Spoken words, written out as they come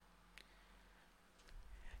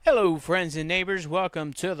Hello, friends and neighbors.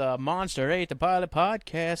 Welcome to the Monster Ate the Pilot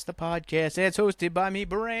podcast. The podcast that's hosted by me,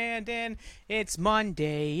 Brandon. It's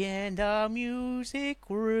Monday in the music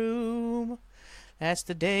room. That's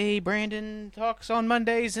the day Brandon talks on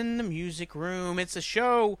Mondays in the music room. It's a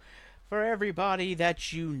show for everybody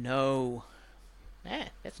that you know.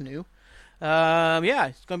 That's new.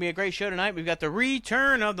 It's going to be a great show tonight. We've got the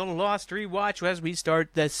return of the Lost rewatch as we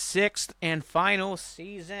start the 6th and final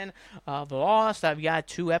season of Lost. I've got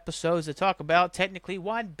 2 episodes to talk about. Technically,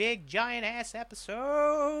 one big, giant-ass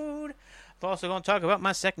episode. I'm also going to talk about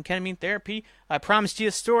my second ketamine therapy. I promised you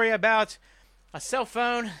a story about a cell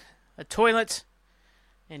phone, a toilet,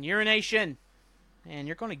 and urination. And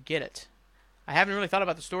you're going to get it. I haven't really thought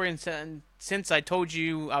about the story since I told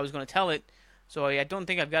you I was going to tell it. So I don't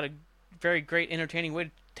think I've got a very great entertaining way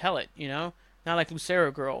to tell it, you know? Not like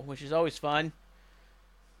Lucero Girl, which is always fun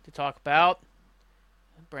to talk about.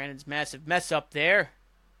 Brandon's massive mess up there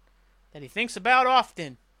that he thinks about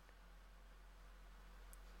often.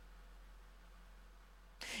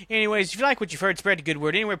 Anyways, if you like what you've heard, spread the good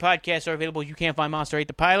word. Anywhere podcasts are available, you can't find Monster Ate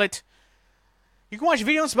the Pilot. You can watch a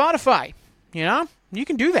video on Spotify, you know? You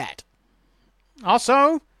can do that.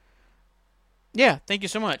 Also, yeah, thank you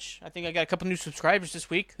so much. I think I got a couple new subscribers this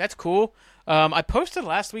week. That's cool. I posted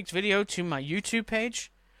last week's video to my YouTube page,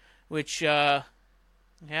 which, that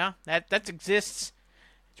exists.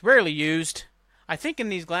 It's rarely used. I think in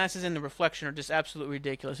these glasses and the reflection are just absolutely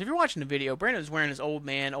ridiculous. If you're watching the video, Brandon's wearing his old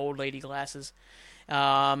man, old lady glasses.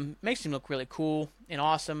 Makes him look really cool and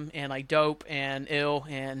awesome and like dope and ill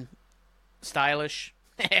and stylish.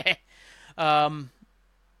 But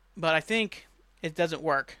I think it doesn't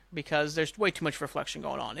work because there's way too much reflection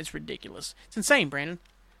going on. It's ridiculous. It's insane, Brandon.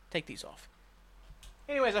 Take these off.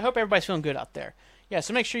 Anyways, I hope everybody's feeling good out there. Yeah,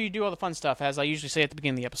 so make sure you do all the fun stuff, as I usually say at the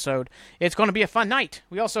beginning of the episode. It's going to be a fun night.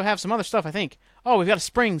 We also have some other stuff, I think. Oh, we've got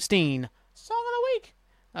a Springsteen Song of the Week.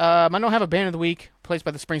 I don't have a Band of the Week placed by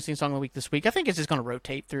the Springsteen Song of the Week this week. I think it's just going to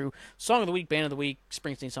rotate through Song of the Week, Band of the Week,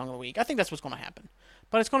 Springsteen Song of the Week. I think that's what's going to happen.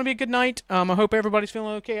 But it's going to be a good night. I hope everybody's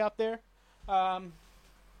feeling okay out there.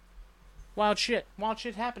 Wild shit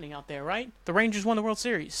happening out there, right? The Rangers won the World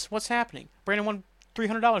Series. What's happening? Brandon won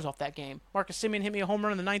 $300 off that game. Marcus Semien hit me a home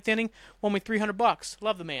run in the 9th inning, won me $300.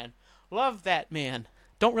 Love the man. Love that man.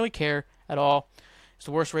 Don't really care at all. It's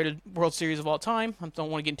the worst rated World Series of all time. I don't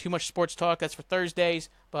want to get into too much sports talk. That's for Thursdays.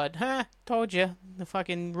 But, told you. The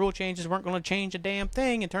fucking rule changes weren't going to change a damn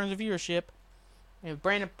thing in terms of viewership. And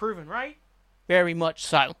Brandon proven right? Very much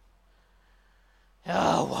so.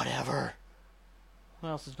 Oh, whatever. What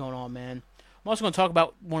else is going on, man? I'm also going to talk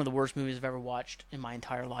about one of the worst movies I've ever watched in my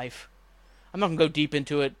entire life. I'm not going to go deep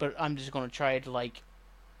into it, but I'm just going to try to,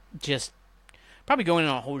 just probably go in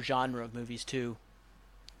on a whole genre of movies, too.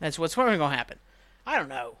 That's what's probably going to happen. I don't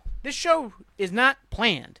know. This show is not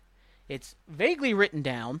planned. It's vaguely written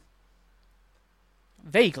down.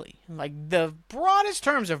 Vaguely. Like, the broadest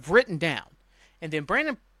terms of written down. And then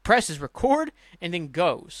Brandon presses record and then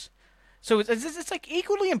goes. So it's like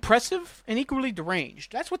equally impressive and equally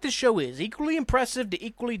deranged. That's what this show is. Equally impressive to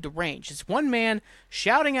equally deranged. It's one man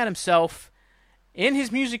shouting at himself in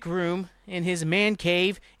his music room, in his man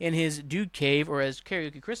cave, in his dude cave, or as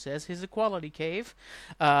Karaoke Chris says, his equality cave.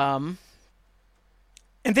 And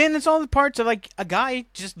then it's all the parts of like a guy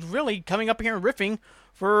just really coming up here and riffing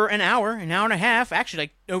for an hour and a half, actually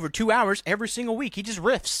like over 2 hours every single week. He just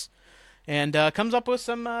riffs. And comes up with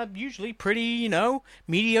some usually pretty,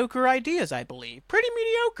 mediocre ideas, I believe. Pretty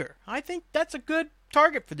mediocre. I think that's a good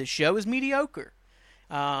target for this show, is mediocre.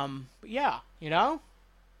 But yeah, If you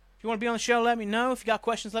want to be on the show, let me know. If you got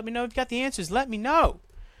questions, let me know. If you got the answers, let me know.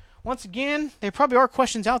 Once again, there probably are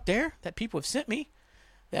questions out there that people have sent me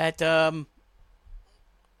that I'm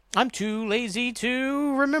too lazy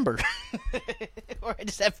to remember. Or I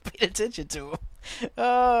just haven't paid attention to them.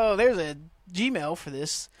 Oh, there's a Gmail for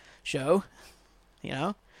this show.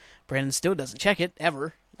 Brandon still doesn't check it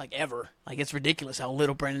ever. Like it's ridiculous how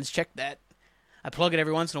little Brandon's checked that. I plug it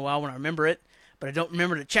every once in a while when I remember it, but I don't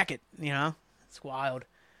remember to check it. It's wild.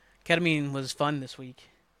 Ketamine was fun this week.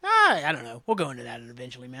 I don't know. We'll go into that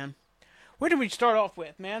eventually, man. Where did we start off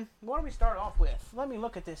with, man? What do we start off with? Let me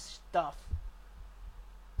look at this stuff.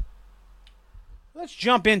 Let's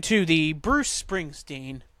jump into the Bruce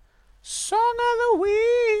Springsteen Song of the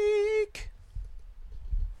Week.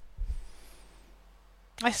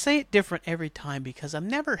 I say it different every time because I'm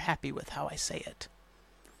never happy with how I say it.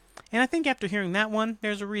 And I think after hearing that one,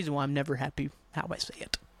 there's a reason why I'm never happy how I say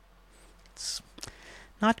it. It's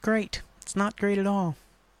not great. It's not great at all.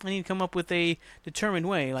 I need to come up with a determined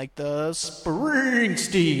way, like the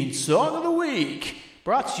Springsteen Song of the Week,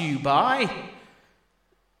 brought to you by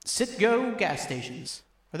Citgo gas stations.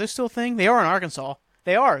 Are those still a thing? They are in Arkansas.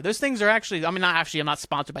 They are. Those things are actually, I'm not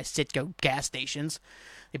sponsored by Citgo gas stations.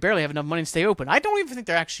 They barely have enough money to stay open. I don't even think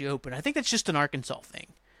they're actually open. I think that's just an Arkansas thing.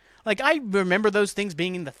 Like, I remember those things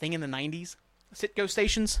being in the thing in the 90s, Citgo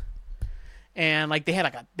stations. And, like, they had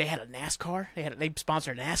a NASCAR. They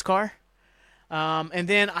sponsored a NASCAR. And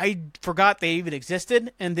then I forgot they even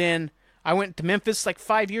existed. And then I went to Memphis like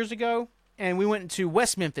 5 years ago, and we went to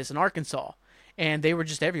West Memphis in Arkansas. And they were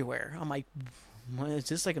just everywhere. I'm like, what, is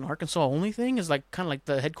this like an Arkansas only thing? Is like kind of like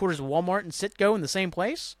the headquarters of Walmart and Citgo in the same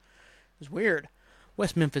place? It was weird.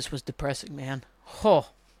 West Memphis was depressing, man. Oh.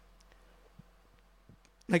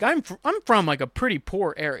 Like, I'm from like a pretty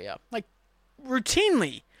poor area. Like,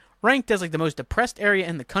 routinely ranked as like the most depressed area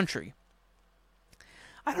in the country.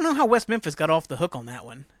 I don't know how West Memphis got off the hook on that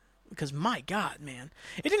one. Because, my God, man.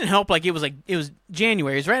 It didn't help it was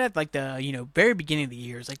January. It was right at like the, very beginning of the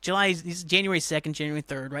year. It was like January 2nd, January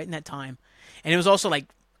 3rd, right in that time. And it was also like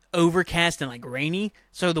overcast and like rainy.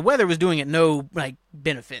 So the weather was doing it no like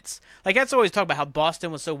benefits. Like, that's always talk about how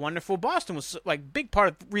Boston was so wonderful. Boston was like big part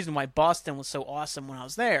of the reason why Boston was so awesome when I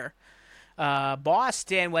was there.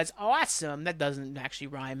 Boston was awesome. That doesn't actually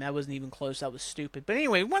rhyme. That wasn't even close. That was stupid. But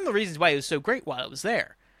anyway, one of the reasons why it was so great while it was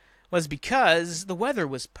there was because the weather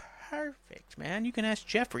was perfect, man. You can ask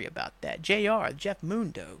Jeffrey about that. JR, Jeff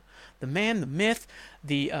Mundo, the man, the myth,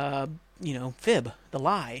 the, fib, the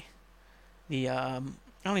lie. I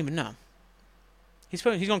don't even know. He's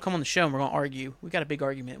going to come on the show and we're going to argue. We got a big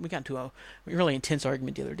argument. We got into a really intense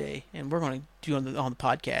argument the other day, and we're going to do it on the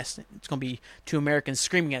podcast. It's going to be two Americans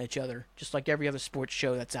screaming at each other, just like every other sports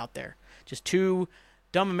show that's out there. Just two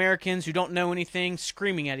dumb Americans who don't know anything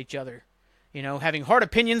screaming at each other. Having hard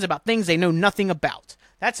opinions about things they know nothing about.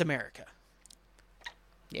 That's America.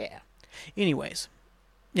 Yeah. Anyways.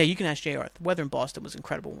 Yeah, you can ask JR. The weather in Boston was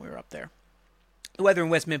incredible when we were up there. The weather in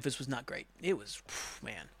West Memphis was not great. It was,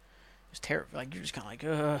 man, it was terrible. Like, you're just kind of like,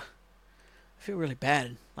 I feel really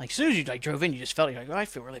bad. Like, as soon as you like drove in, you just felt like, I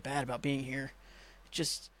feel really bad about being here.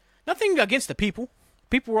 Just nothing against the people.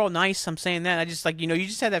 People were all nice. I'm saying that. I just like, you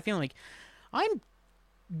just had that feeling like I'm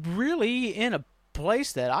really in a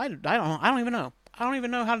place that I don't even know. I don't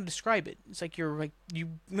even know how to describe it. It's like you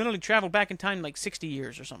literally traveled back in time like 60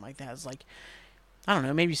 years or something like that. It's like, I don't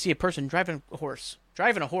know, maybe you see a person driving a horse.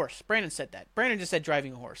 Driving a horse. Brandon said that. Brandon just said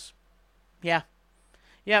driving a horse. Yeah.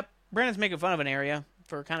 Yep. Brandon's making fun of an area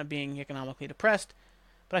for kind of being economically depressed.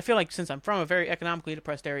 But I feel like since I'm from a very economically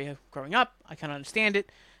depressed area growing up, I kind of understand it.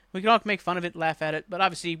 We can all make fun of it, laugh at it. But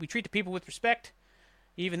obviously, we treat the people with respect.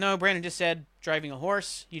 Even though Brandon just said driving a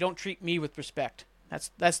horse, you don't treat me with respect.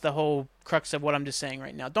 That's the whole crux of what I'm just saying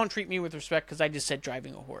right now. Don't treat me with respect because I just said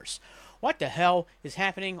driving a horse. What the hell is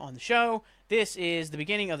happening on the show? This is the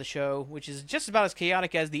beginning of the show, which is just about as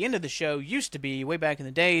chaotic as the end of the show used to be way back in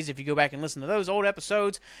the days. If you go back and listen to those old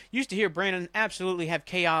episodes, you used to hear Brandon absolutely have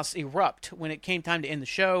chaos erupt when it came time to end the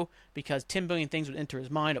show because 10 billion things would enter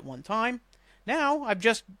his mind at one time. Now,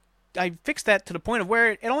 I fixed that to the point of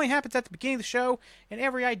where it only happens at the beginning of the show, and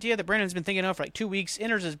every idea that Brandon's been thinking of for like 2 weeks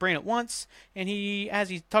enters his brain at once, and he, as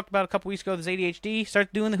he talked about a couple weeks ago with his ADHD,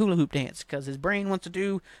 starts doing the hula hoop dance, because his brain wants to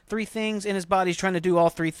do 3 things, and his body's trying to do all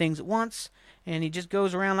 3 things at once, and he just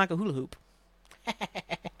goes around like a hula hoop.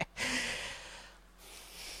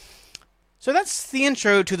 So that's the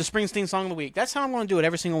intro to the Springsteen Song of the Week. That's how I'm going to do it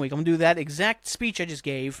every single week. I'm going to do that exact speech I just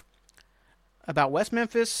gave about West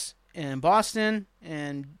Memphis and Boston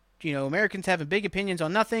and Americans having big opinions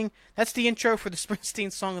on nothing. That's the intro for the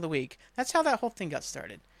Springsteen Song of the Week. That's how that whole thing got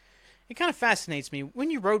started. It kind of fascinates me.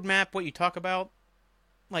 When you roadmap what you talk about,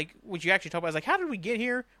 like what you actually talk about, is like, how did we get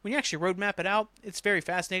here? When you actually roadmap it out, it's very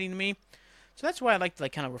fascinating to me. So that's why I like to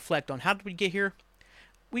kind of reflect on how did we get here.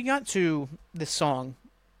 We got to this song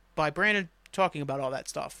by Brandon talking about all that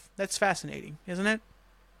stuff. That's fascinating, isn't it?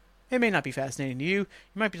 It may not be fascinating to you. You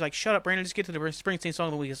might be like, shut up, Brandon, just get to the Springsteen Song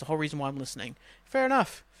of the Week. It's the whole reason why I'm listening. Fair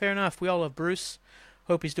enough. Fair enough. We all love Bruce.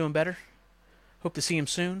 Hope he's doing better. Hope to see him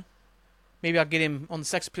soon. Maybe I'll get him on the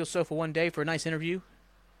Sex Appeal sofa one day for a nice interview.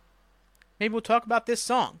 Maybe we'll talk about this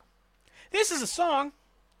song. This is a song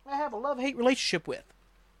I have a love-hate relationship with.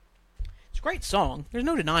 It's a great song. There's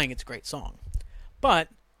no denying it's a great song. But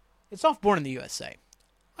it's off Born in the USA.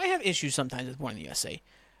 I have issues sometimes with Born in the USA.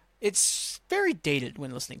 It's very dated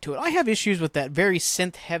when listening to it. I have issues with that very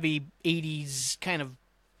synth-heavy 80s kind of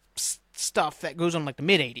stuff that goes on like the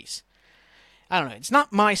mid-80s. I don't know. It's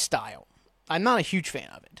not my style. I'm not a huge fan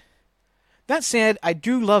of it. That said, I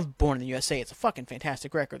do love Born in the USA. It's a fucking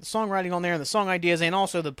fantastic record. The songwriting on there and the song ideas and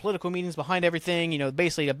also the political meanings behind everything.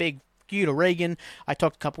 Basically a big you to Reagan. I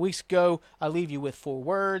talked a couple weeks ago. I leave you with 4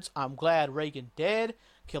 words. I'm glad Reagan dead.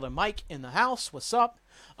 Killer Mike in the house. What's up?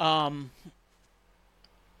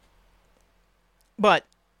 But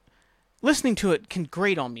listening to it can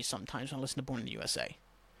grate on me sometimes when I listen to Born in the USA.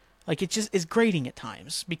 Like, it just is grating at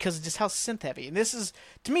times because of just how synth heavy. And this is,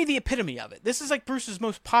 to me, the epitome of it. This is like Bruce's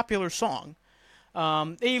most popular song.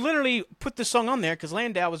 They literally put this song on there because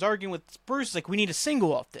Landau was arguing with Bruce, like, we need a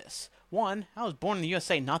single off this. One, I was Born in the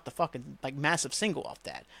USA, not the fucking, like, massive single off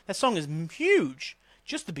that. That song is huge.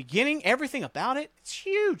 Just the beginning, everything about it, it's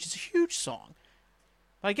huge. It's a huge song.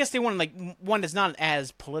 But I guess they wanted, like, one that's not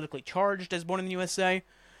as politically charged as Born in the USA.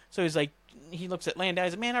 So he's like, he looks at Landau,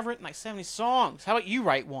 he's like, man, I've written like 70 songs. How about you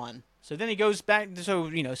write one? So then he goes back, so,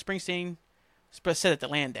 Springsteen said it to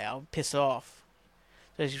Landau, piss off.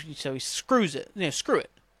 So he screws it. Screw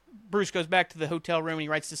it. Bruce goes back to the hotel room and he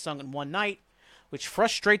writes this song in one night, which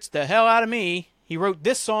frustrates the hell out of me. He wrote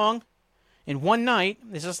this song in one night.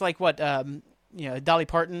 It's just like what, Dolly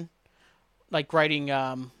Parton, like writing,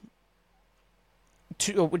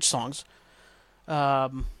 which songs?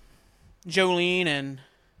 Jolene and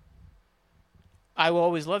I Will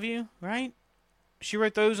Always Love You, right? She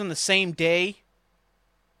wrote those on the same day.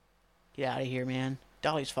 Get out of here, man.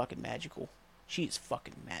 Dolly's fucking magical. She is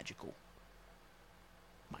fucking magical.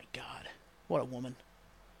 My God. What a woman.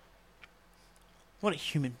 What a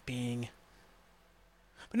human being.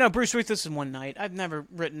 But no, Bruce wrote this in one night. I've never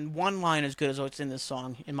written one line as good as what's in this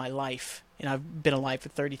song in my life. And I've been alive for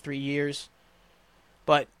 33 years.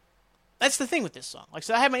 But that's the thing with this song. Like,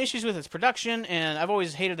 so I have my issues with its production, and I've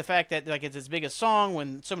always hated the fact that, like, it's his biggest song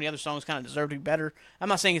when so many other songs kind of deserve to be better. I'm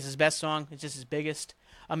not saying it's his best song. It's just his biggest.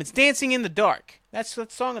 It's Dancing in the Dark. That's the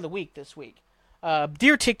song of the week this week.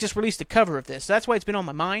 Deer Tick just released a cover of this. So that's why it's been on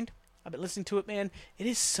my mind. I've been listening to it, man. It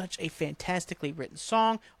is such a fantastically written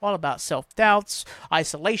song, all about self-doubts,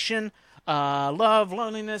 isolation, love,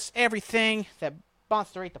 loneliness, everything that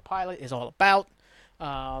Monster 8 the Pilot is all about.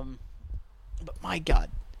 But my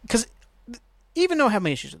God. Because even though I have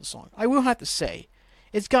my issues with the song, I will have to say,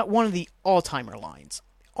 it's got one of the all-timer lines.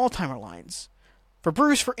 All-timer lines. For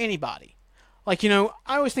Bruce, for anybody. Like, I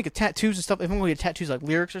always think of tattoos and stuff. If I'm going to get tattoos like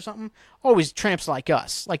lyrics or something, always Tramps Like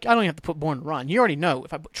Us. Like, I don't even have to put Born to Run. You already know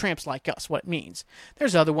if I put Tramps Like Us what it means.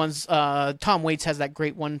 There's other ones. Tom Waits has that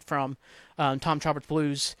great one from Tom Chopper's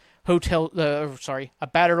Blues. A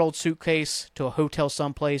battered old suitcase to a hotel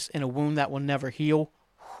someplace in a wound that will never heal.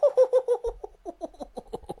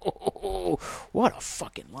 What a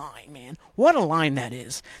fucking line, man. What a line that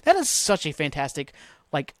is. That is such a fantastic,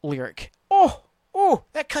 like, lyric. Oh,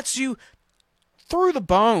 that cuts you through the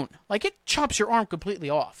bone. Like, it chops your arm completely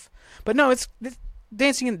off. But no, it's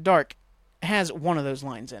Dancing in the Dark has one of those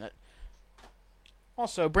lines in it.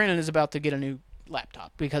 Also, Brandon is about to get a new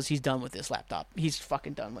laptop because he's done with this laptop. He's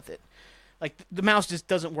fucking done with it. Like, the mouse just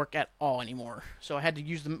doesn't work at all anymore. So I had to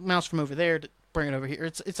use the mouse from over there to bring it over here.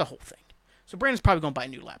 It's a whole thing. So Brandon's probably going to buy a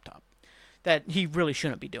new laptop that he really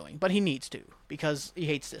shouldn't be doing, but he needs to because he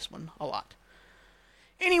hates this one a lot.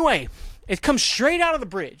 Anyway, it comes straight out of the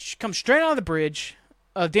bridge.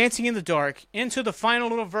 Dancing in the Dark, into the final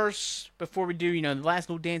little verse before we do, the last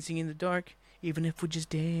little Dancing in the Dark. Even if we're just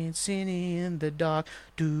dancing in the dark.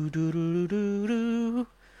 Do-do-do-do-do-do.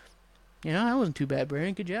 That wasn't too bad,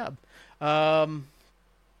 Brandon. Good job.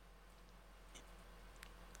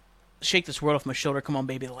 Shake This World Off My Shoulder. Come on,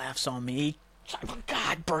 baby, the laughs on me.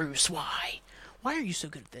 God, Bruce, why? Why are you so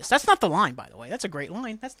good at this? That's not the line, by the way. That's a great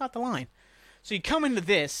line. That's not the line. So you come into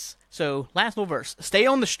this. So, last little verse. Stay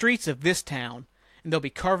on the streets of this town, and they'll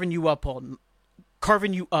be carving you up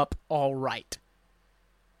all right.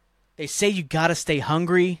 They say you gotta stay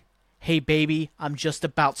hungry. Hey, baby, I'm just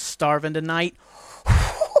about starving tonight.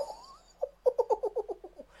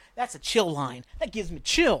 That's a chill line. That gives me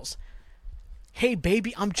chills. Hey,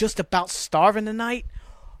 baby, I'm just about starving tonight.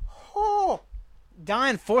 Oh,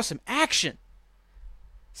 dying for some action.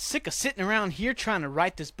 Sick of sitting around here trying to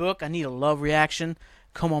write this book. I need a love reaction.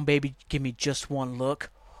 Come on, baby, give me just one look.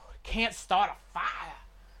 Can't start a fire.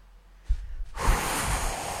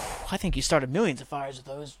 I think you started millions of fires with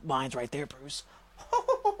those lines right there, Bruce.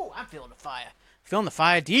 I'm feeling the fire. Feeling the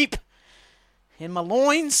fire deep in my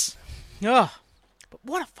loins. Ugh. But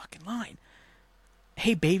what a fucking line.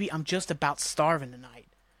 Hey, baby, I'm just about starving tonight.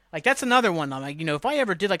 Like, that's another one. I'm like, if I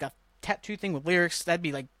ever did like a tattoo thing with lyrics, that'd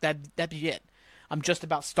be like, that'd be it. I'm just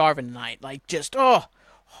about starving tonight. Like, just, oh.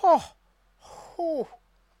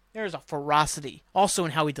 There's a ferocity. Also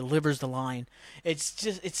in how he delivers the line.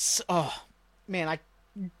 It's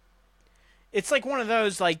like one of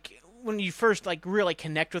those, like, when you first, like, really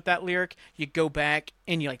connect with that lyric, you go back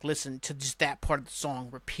and you, like, listen to just that part of the song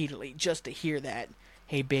repeatedly just to hear that.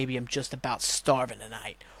 Hey, baby, I'm just about starving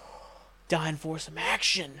tonight. Dying for some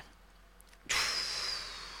action.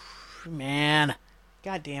 Man.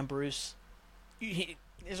 Goddamn, Bruce.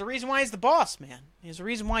 There's a reason why he's the boss, man. There's a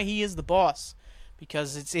reason why he is the boss,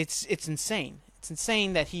 because it's insane. It's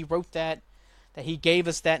insane that he wrote that he gave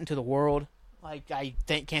us that into the world. Like,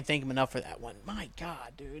 can't thank him enough for that one. My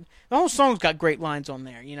God, dude. The whole song's got great lines on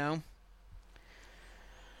there, you know?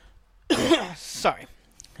 Sorry.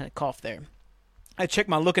 Had a cough there. I check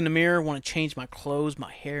my look in the mirror, want to change my clothes,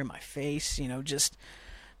 my hair, my face, you know, just,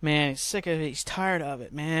 man, he's sick of it. He's tired of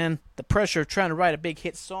it, man. The pressure of trying to write a big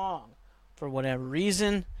hit song for whatever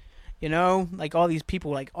reason, you know? Like, all these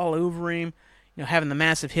people, like, all over him, you know, having the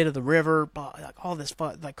massive hit of The River, like, all this,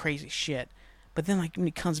 like, crazy shit. But then, like, when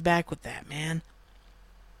he comes back with that, man.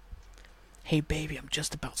 Hey, baby, I'm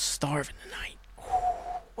just about starving tonight.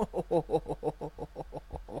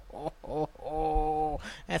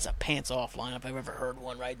 That's a pants-off line if I've ever heard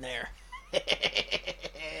one right there.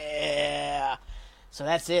 Yeah. So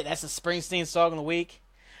that's it. That's the Springsteen Song of the Week.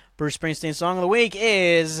 Bruce Springsteen's Song of the Week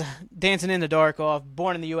is Dancing in the Dark off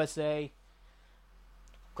Born in the USA.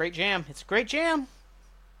 Great jam. It's a great jam.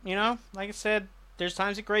 You know, like I said, there's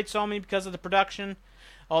times it grates on me because of the production,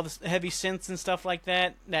 all the heavy synths and stuff like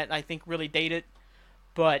that I think really date it.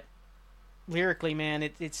 But lyrically, man,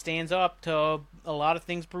 it stands up to a lot of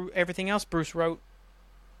things, everything else Bruce wrote.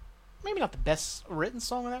 Maybe not the best written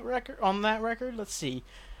song on that record. Let's see.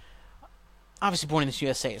 Obviously, Born in the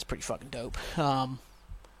USA is pretty fucking dope.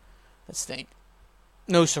 Let's think.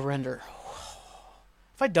 No Surrender.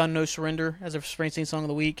 Have I done No Surrender as a Springsteen Song of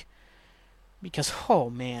the Week? Because, oh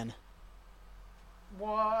man,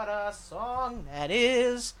 what a song that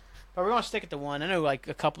is. But we're going to stick it to one. I know, like,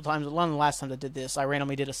 a couple times, one of the last times I did this, I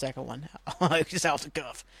randomly did a second one. Just out the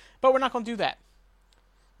cuff. But we're not going to do that.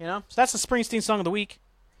 You know? So that's the Springsteen Song of the Week.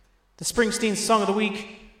 The Springsteen Song of the Week,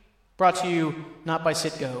 brought to you not by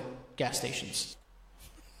Citgo gas stations.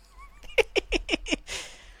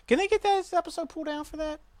 Can they get that episode pulled down for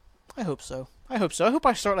that? I hope so. I hope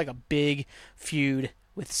I start, like, a big feud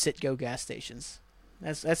with Citgo gas stations.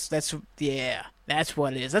 That's yeah, that's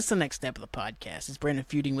what it is. That's the next step of the podcast. It's Brandon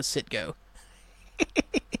feuding with Citgo.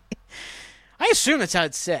 I assume that's how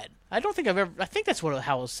it's said. I think that's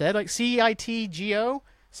how it was said. Like CITGO,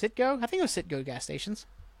 Citgo. I think it was Citgo gas stations.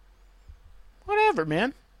 Whatever,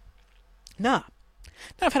 man. Nah,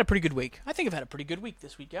 I've had a pretty good week. I think I've had a pretty good week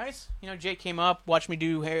this week, guys. You know, Jake came up, watched me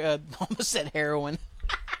do almost said heroin.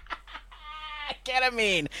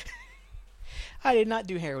 Ketamine. I did not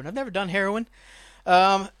do heroin. I've never done heroin.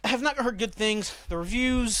 I have not heard good things. The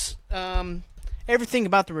reviews, everything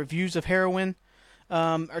about the reviews of heroin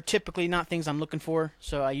are typically not things I'm looking for,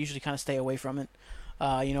 so I usually kind of stay away from it.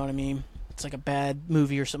 You know what I mean? It's like a bad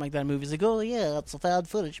movie or something like that. A movie's like, oh yeah, it's a found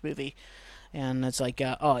footage movie. And it's like,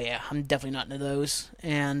 oh yeah, I'm definitely not into those.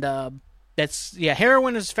 And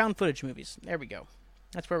heroin is found footage movies. There we go.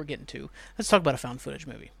 That's where we're getting to. Let's talk about a found footage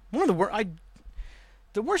movie.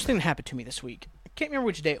 The worst thing that happened to me this week. I can't remember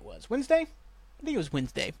which day it was. Wednesday? I think it was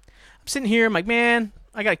Wednesday. I'm sitting here, I'm like, man,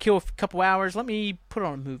 I gotta kill a couple hours. Let me put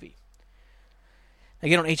on a movie. I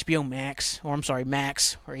get on HBO Max, or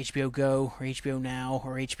HBO Go, or HBO Now,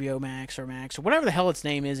 or HBO Max, or whatever the hell its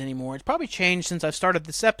name is anymore. It's probably changed since I've started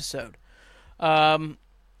this episode. And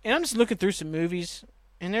I'm just looking through some movies,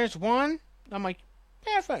 and there's one, I'm like,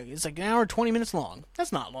 yeah, fuck, it's like an hour and 20 minutes long.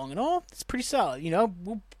 That's not long at all. It's pretty solid, you know,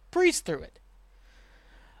 we'll breeze through it.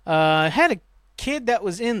 I had a kid that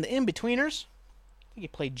was in the In-Betweeners. I think he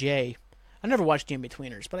played Jay. I never watched the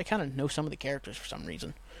In-Betweeners, but I kind of know some of the characters for some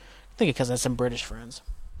reason. I think because I have some British friends.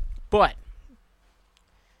 But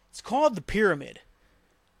it's called The Pyramid.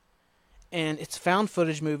 And it's a found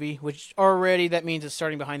footage movie, which already that means it's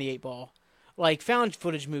starting behind the eight ball. Like, found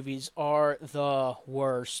footage movies are the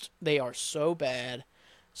worst. They are so bad.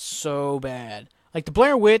 So bad. Like, the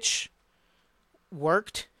Blair Witch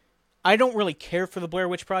worked. I don't really care for the Blair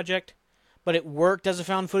Witch Project, but it worked as a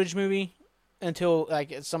found footage movie until, like,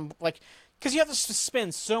 because you have to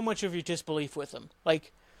suspend so much of your disbelief with them.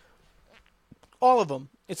 Like, all of them.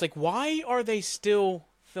 It's like, why are they still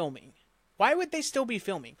filming? Why would they still be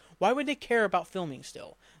filming? Why would they care about filming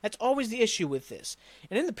still? That's always the issue with this.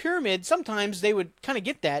 And in The Pyramid, sometimes they would kind of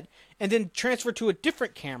get that and then transfer to a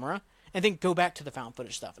different camera and then go back to the found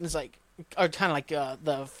footage stuff. And it's like, or kind of like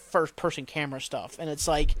the first-person camera stuff. And it's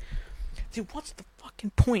like, dude, what's the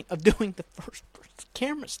fucking point of doing the first-person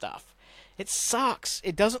camera stuff? It sucks.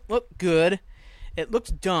 It doesn't look good. It looks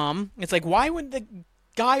dumb. It's like, why would the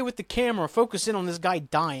guy with the camera focus in on this guy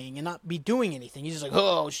dying and not be doing anything? He's just like,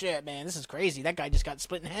 oh, shit, man, this is crazy. That guy just got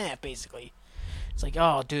split in half, basically. It's like,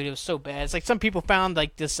 oh, dude, it was so bad. It's like some people found,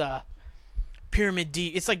 like, this Pyramid D.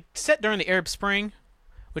 It's, like, set during the Arab Spring,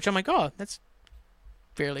 which I'm like, oh, that's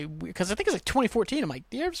fairly weird because I think it's like 2014. I'm like,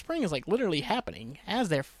 the Arab Spring is like literally happening as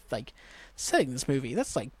they're like setting this movie.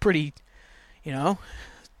 That's like pretty, you know,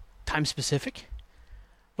 time specific.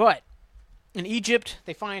 But in Egypt,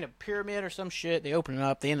 they find a pyramid or some shit. They open it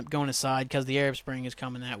up. They end up going inside because the Arab Spring is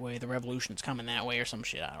coming that way. The revolution's coming that way or some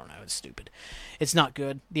shit. I don't know. It's stupid. It's not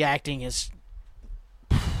good. The acting is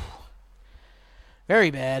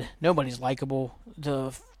very bad. Nobody's likable.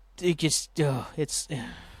 It just it's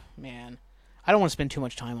man. I don't want to spend too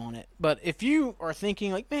much time on it. But if you are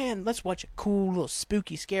thinking like, man, let's watch a cool little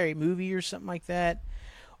spooky scary movie or something like that,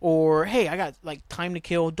 or hey, I got like time to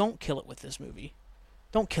kill, don't kill it with this movie.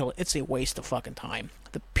 Don't kill it. It's a waste of fucking time.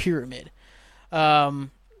 The Pyramid. It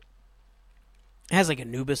has like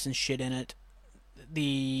Anubis and shit in it.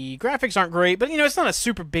 The graphics aren't great, but it's not a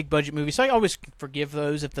super big budget movie, so I always forgive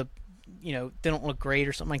those if they don't look great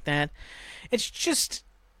or something like that. It's just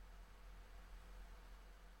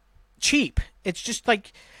cheap. It's just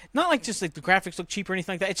like not like just like the graphics look cheap or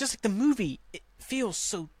anything like that. It's just like the movie, it feels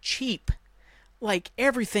so cheap. Like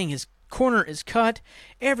everything corner is cut.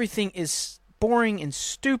 Everything is boring and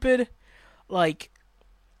stupid. Like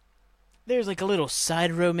there's like a little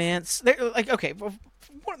side romance there. Like okay, well,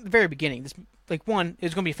 at the very beginning, this like one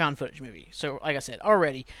is going to be a found footage movie. So like I said,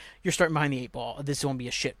 already you're starting behind the eight ball. This is going to be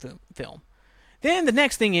a shit film. Then the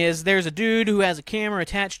next thing is there's a dude who has a camera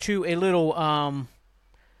attached to a little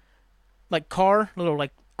like car, little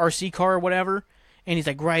like RC car or whatever. And he's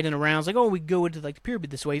like riding around. It's like, oh, we go into like the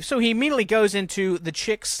pyramid this way. So he immediately goes into the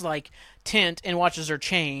chick's like tent and watches her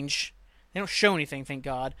change. They don't show anything, thank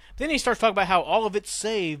God. But then he starts talking about how all of it's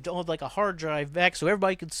saved on like a hard drive back so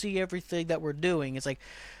everybody could see everything that we're doing. It's like,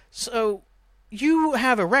 so you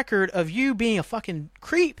have a record of you being a fucking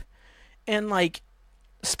creep and like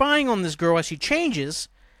spying on this girl as she changes,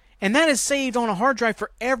 and that is saved on a hard drive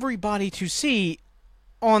for everybody to see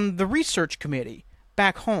on the research committee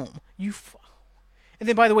back home. And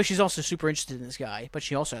then, by the way, she's also super interested in this guy, but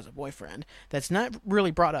she also has a boyfriend that's not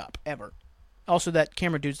really brought up ever. Also, that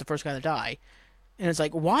camera dude's the first guy to die. And it's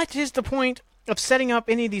like, what is the point of setting up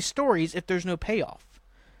any of these stories if there's no payoff?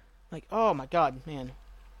 Like, oh my God, man.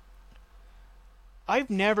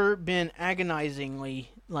 I've never been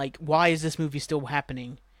agonizingly like, why is this movie still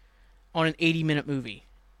happening on an 80-minute movie?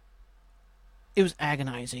 It was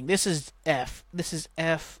agonizing. This is F. This is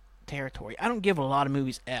F territory. I don't give a lot of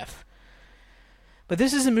movies F. But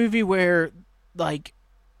this is a movie where, like,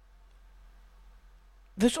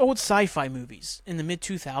 those old sci-fi movies in the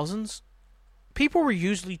mid-2000s, people were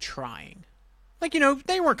usually trying. Like,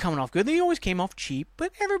 they weren't coming off good. They always came off cheap,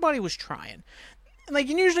 but everybody was trying. Like,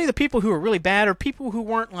 and usually the people who were really bad are people who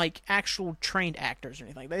weren't, like, actual trained actors or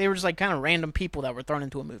anything. They were just, like, kind of random people that were thrown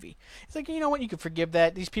into a movie. It's like, you know what? You could forgive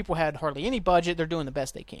that. These people had hardly any budget. They're doing the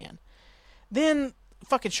best they can. Then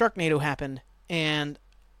fucking Sharknado happened, and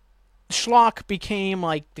schlock became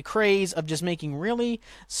like the craze of just making really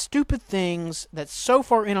stupid things that's so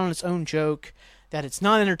far in on its own joke that it's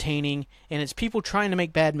not entertaining, and it's people trying to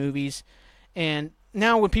make bad movies. And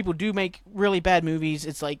now when people do make really bad movies,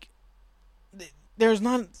 it's like there's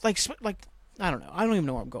not like I don't know. I don't even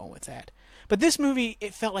know where I'm going with that. But this movie,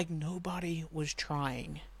 it felt like nobody was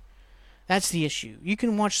trying. That's the issue. You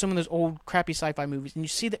can watch some of those old crappy sci-fi movies and you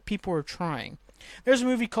see that people are trying. There's a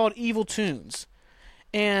movie called Evil Toons,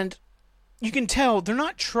 and you can tell they're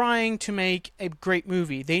not trying to make a great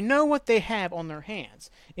movie. They know what they have on their hands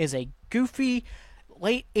is a goofy,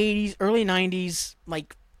 late 80s, early 90s,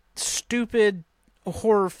 like, stupid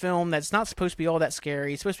horror film that's not supposed to be all that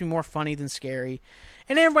scary. It's supposed to be more funny than scary.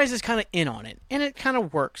 And everybody's just kind of in on it. And it kind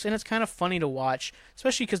of works. And it's kind of funny to watch,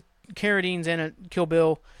 especially because Carradine's in it, Kill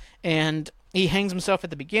Bill. And he hangs himself at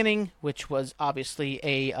the beginning, which was obviously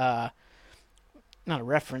not a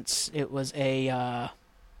reference. It was a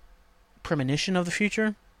premonition of the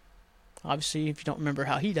future. Obviously, if you don't remember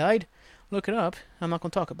how he died, look it up. I'm not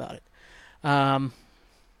going to talk about it.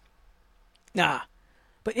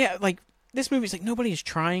 But yeah, like, this movie's like nobody is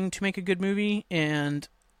trying to make a good movie, and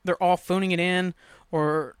they're all phoning it in,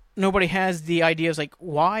 or nobody has the ideas like,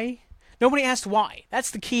 why? Nobody asked why.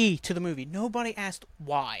 That's the key to the movie. Nobody asked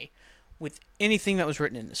why with anything that was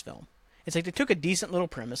written in this film. It's like they took a decent little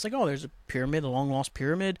premise, like, oh, there's a pyramid, a long-lost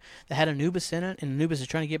pyramid that had Anubis in it, and Anubis is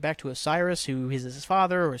trying to get back to Osiris, who is his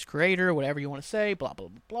father or his creator, whatever you want to say, blah, blah,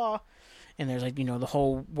 blah, blah. And there's, like, the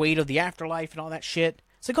whole weight of the afterlife and all that shit.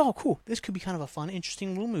 It's like, oh, cool, this could be kind of a fun,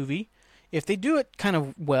 interesting little movie. If they do it kind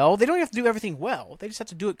of well, they don't have to do everything well. They just have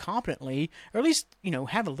to do it competently, or at least,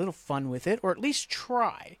 have a little fun with it, or at least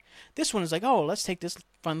try. This one is like, oh, let's take this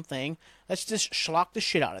fun thing, let's just schlock the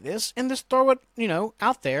shit out of this, and just throw it,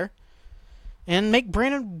 out there. and make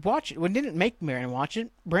Brandon watch it. Well, didn't make Brandon watch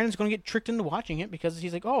it. Brandon's going to get tricked into watching it because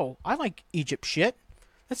he's like, oh, I like Egypt shit.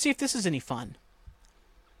 Let's see if this is any fun.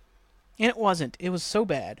 And it wasn't. It was so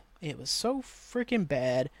bad. It was so freaking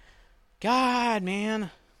bad. God,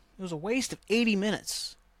 man. It was a waste of 80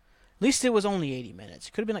 minutes. At least it was only 80 minutes.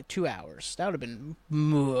 It could have been like 2 hours. That would have been...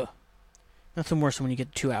 Nothing worse than when you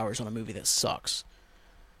get 2 hours on a movie that sucks.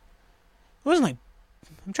 It wasn't like...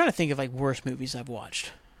 I'm trying to think of like worst movies I've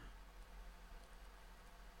watched.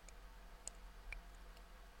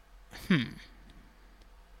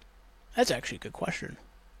 That's actually a good question.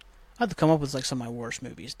 I have to come up with like some of my worst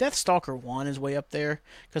movies. Deathstalker 1 is way up there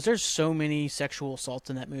because there's so many sexual assaults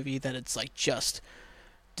in that movie that it's like just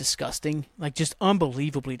disgusting, like just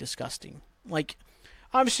unbelievably disgusting. Like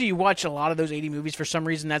obviously you watch a lot of those 80 movies for some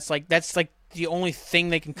reason that's like the only thing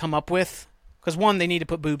they can come up with because one, they need to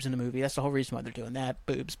put boobs in the movie. That's the whole reason why they're doing that.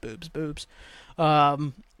 Boobs.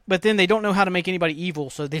 But then they don't know how to make anybody evil,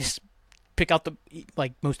 so they just pick out the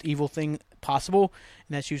like most evil thing possible,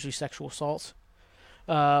 and that's usually sexual assaults.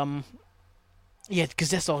 Yeah,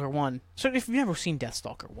 because Deathstalker 1. So if you've never seen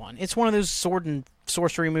Deathstalker 1, it's one of those sword and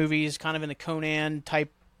sorcery movies, kind of in the Conan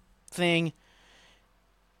type thing.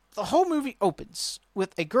 The whole movie opens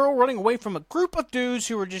with a girl running away from a group of dudes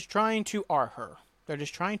who are just trying to R her. They're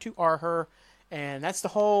just trying to R her, and that's the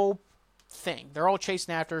whole thing. They're all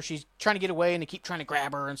chasing after her. She's trying to get away, and they keep trying to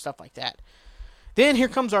grab her and stuff like that. Then here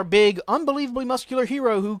comes our big, unbelievably muscular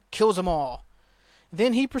hero who kills them all.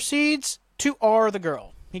 Then he proceeds to R the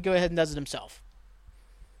girl. He goes ahead and does it himself.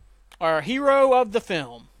 Our hero of the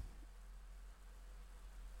film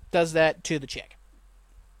does that to the chick.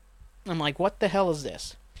 I'm like, what the hell is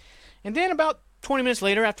this? And then about 20 minutes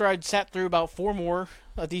later, after I'd sat through about 4 more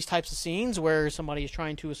of these types of scenes where somebody is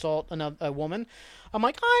trying to assault a woman, I'm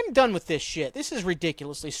like, I'm done with this shit. This is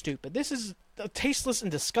ridiculously stupid. This is tasteless and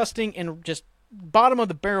disgusting and just bottom of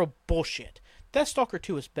the barrel bullshit. Deathstalker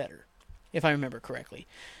 2 is better, if I remember correctly.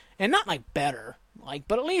 And not like better, like,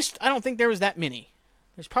 but at least I don't think there was that many.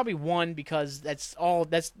 There's probably one because that's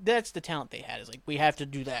the talent they had. Is like we have to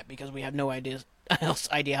do that because we have no idea how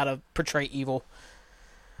to portray evil.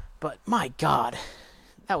 But my God,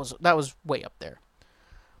 that was way up there.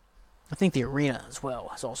 I think The Arena as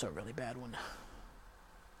well is also a really bad one.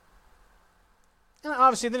 And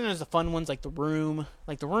obviously then there's the fun ones like The Room.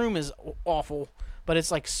 Like The Room is awful, but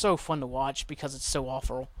it's like so fun to watch because it's so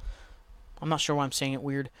awful. I'm not sure why I'm saying it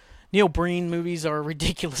weird. Neil Breen movies are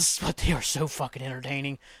ridiculous, but they are so fucking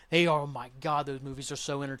entertaining. They are, oh my God, those movies are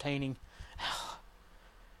so entertaining.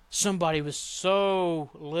 Somebody with so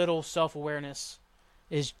little self-awareness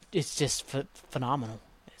it's just phenomenal.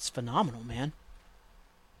 It's phenomenal, man.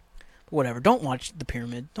 But whatever, don't watch The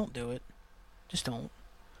Pyramid. Don't do it. Just don't.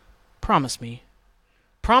 Promise me.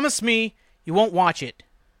 Promise me you won't watch it.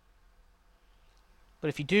 But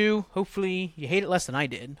if you do, hopefully you hate it less than I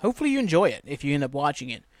did. Hopefully you enjoy it if you end up watching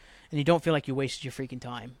it. And you don't feel like you wasted your freaking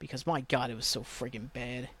time. Because my God, it was so freaking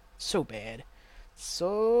bad. So bad.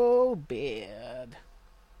 So bad.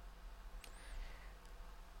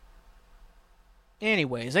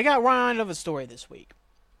 Anyways, I got round of a story this week.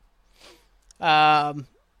 Let's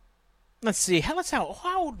see. How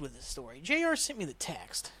old was this story? JR sent me the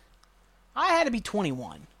text. I had to be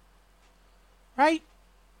 21. Right?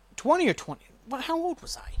 20 or 20. How old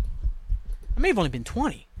was I? I may have only been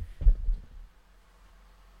 20.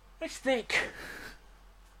 Let's think.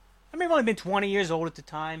 I may have only been 20 years old at the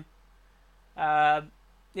time.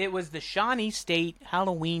 It was the Shawnee State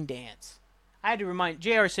Halloween dance. I had to remind...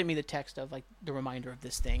 JR sent me the text of, like, the reminder of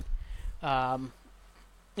this thing.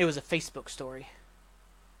 It was a Facebook story.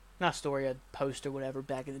 Not a story, a post or whatever.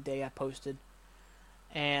 Back in the day I posted.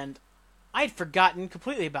 And I had forgotten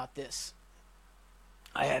completely about this.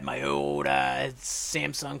 I had my old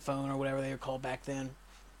Samsung phone or whatever they were called back then.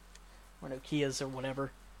 Or Nokias or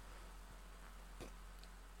whatever.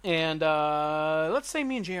 And let's say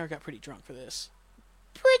me and JR got pretty drunk for this.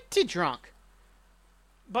 Pretty drunk.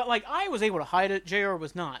 But, like, I was able to hide it. JR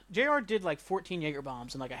was not. JR did, like, 14 Jaeger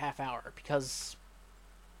bombs in, like, a half hour. Because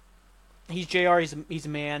he's JR, he's a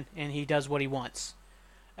man, and he does what he wants.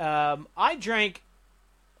 I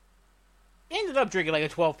ended up drinking, like,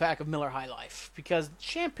 a 12-pack of Miller High Life. Because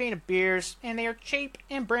champagne and beers, and they are cheap,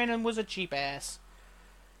 and Brandon was a cheap ass.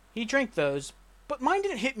 He drank those. But mine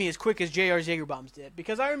didn't hit me as quick as JR's Jaeger bombs did.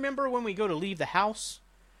 Because I remember when we go to leave the house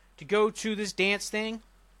to go to this dance thing...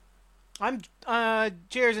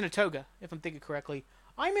 JR's in a toga, if I'm thinking correctly.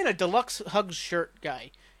 I'm in a deluxe Hugs shirt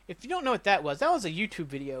guy. If you don't know what that was a YouTube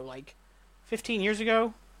video, like, 15 years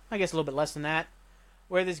ago. I guess a little bit less than that.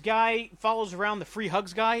 where this guy follows around the free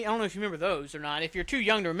hugs guy. I don't know if you remember those or not. If you're too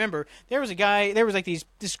young to remember, there was like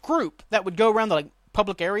this group that would go around the like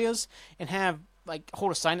public areas and have like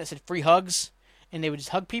hold a sign that said free hugs, and they would just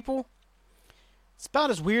hug people. It's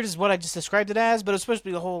about as weird as what I just described it as, but it's supposed to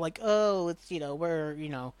be the whole like, oh, it's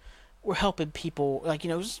we're helping people, like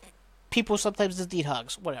people sometimes just need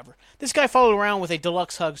hugs, whatever. This guy followed around with a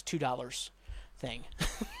deluxe hugs $2 thing.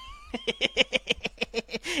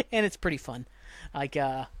 And it's pretty fun. Like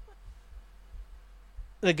the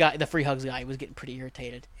free hugs guy was getting pretty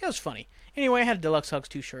irritated. It was funny. Anyway, I had a deluxe hugs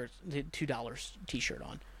 $2 t-shirt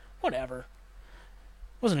on. Whatever.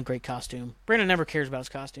 Wasn't a great costume. Brandon never cares about his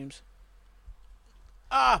costumes.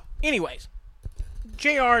 Anyways,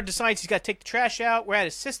 JR decides he's got to take the trash out. We're at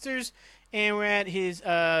his sister's, and we're at his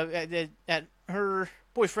at her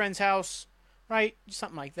boyfriend's house, right?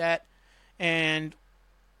 Something like that. And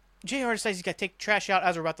JR decides he's got to take the trash out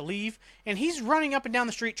as we're about to leave, and he's running up and down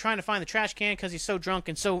the street trying to find the trash can because he's so drunk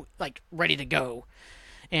and so like ready to go.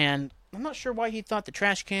 And I'm not sure why he thought the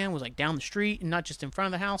trash can was like down the street and not just in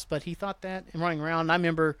front of the house, but he thought that and running around. And I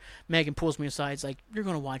remember Megan pulls me aside. It's like, you're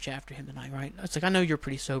going to watch after him tonight, right? It's like, I know you're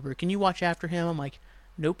pretty sober. Can you watch after him? I'm like,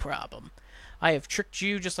 no problem. I have tricked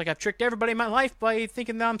you just like I've tricked everybody in my life by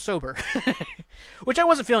thinking that I'm sober. Which I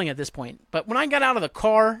wasn't feeling at this point. But when I got out of the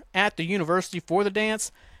car at the university for the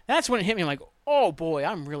dance, that's when it hit me. I'm like, oh boy,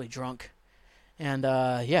 I'm really drunk. And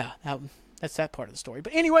yeah, that's that part of the story.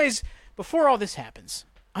 But anyways, before all this happens,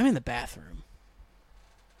 I'm in the bathroom.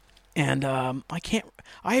 And I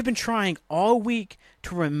have been trying all week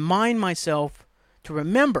to remind myself to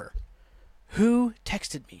remember who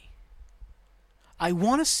texted me. I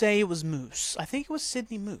want to say it was Moose. I think it was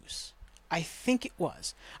Sydney Moose. I think it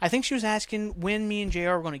was. I think she was asking when me and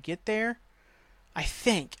JR were going to get there. I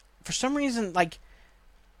think. For some reason, like,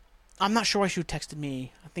 I'm not sure why she would texted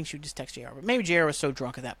me. I think she would just text JR. But maybe JR was so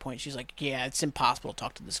drunk at that point. She's like, yeah, it's impossible to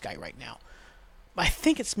talk to this guy right now. I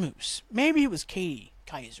think it's Moose. Maybe it was Katie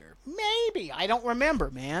Kaiser. Maybe. I don't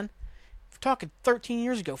remember, man. We're talking 13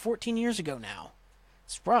 years ago, 14 years ago now.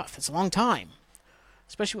 It's rough. It's a long time.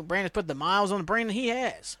 Especially when Brandon's put the miles on the brain that he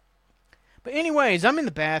has. But anyways, I'm in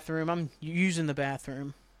the bathroom. I'm using the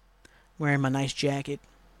bathroom. Wearing my nice jacket.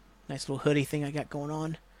 Nice little hoodie thing I got going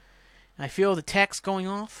on. And I feel the text going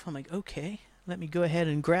off. I'm like, okay. Let me go ahead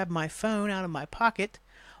and grab my phone out of my pocket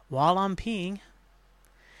while I'm peeing.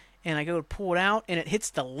 And I go to pull it out, and it hits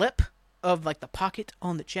the lip of like the pocket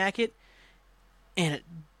on the jacket, and it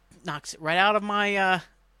knocks it right out of my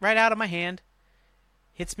hand,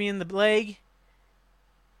 hits me in the leg,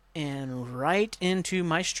 and right into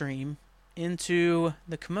my stream, into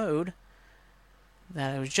the commode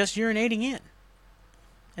that I was just urinating in.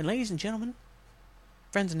 And ladies and gentlemen,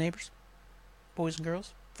 friends and neighbors, boys and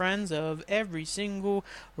girls, friends of every single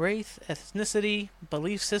race, ethnicity,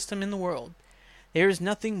 belief system in the world, there is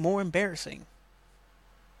nothing more embarrassing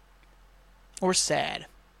or sad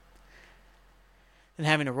than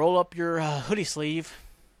having to roll up your hoodie sleeve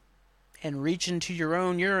and reach into your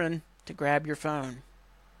own urine to grab your phone.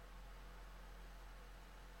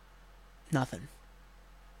 Nothing.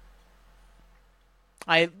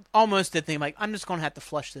 I almost did think, like, I'm just going to have to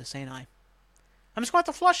flush this, ain't I? I'm just going to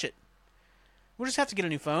have to flush it. We'll just have to get a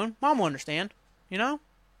new phone. Mom will understand, you know?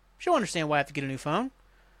 She'll understand why I have to get a new phone.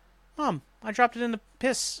 Mom, I dropped it in the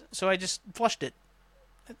piss, so I just flushed it.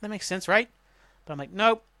 That makes sense, right? But I'm like,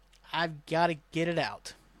 nope, I've got to get it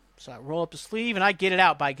out. So I roll up the sleeve, and I get it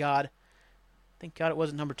out, by God. Thank God it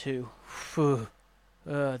wasn't number 2. Then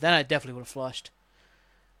I definitely would have flushed.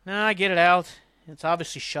 Now I get it out. It's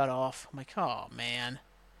obviously shut off. I'm like, oh, man.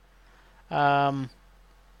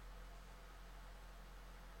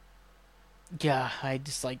 Yeah, I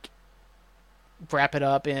just, like, wrap it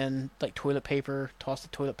up in, like, toilet paper, toss the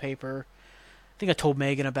toilet paper. I think I told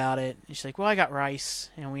Megan about it. And she's like, well, I got rice,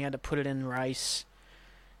 and we had to put it in rice.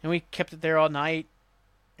 And we kept it there all night.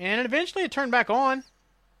 And eventually it turned back on,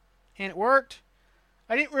 and it worked.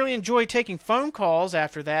 I didn't really enjoy taking phone calls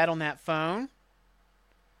after that on that phone. It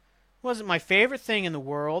wasn't my favorite thing in the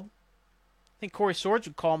world. I think Corey Swords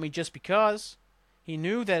would call me just because. He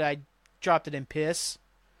knew that I dropped it in piss.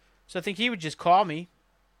 So I think he would just call me.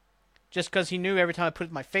 Just because he knew every time I put it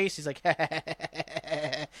in my face, he's like,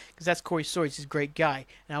 because that's Corey Swords. He's a great guy.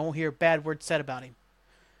 And I won't hear a bad word said about him.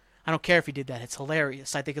 I don't care if he did that. It's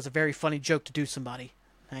hilarious. I think it's a very funny joke to do somebody.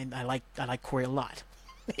 I like Corey a lot.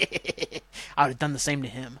 I would have done the same to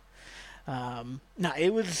him. No,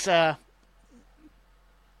 it was, yeah.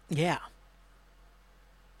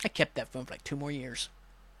 I kept that phone for like 2 more years.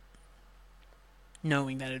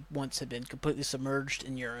 Knowing that it once had been completely submerged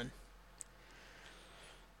in urine.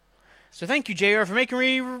 So thank you, JR, for making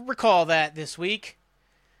me recall that this week.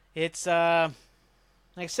 It's like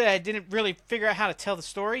I said, I didn't really figure out how to tell the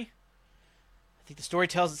story. I think the story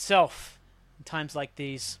tells itself in times like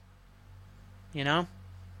these. You know?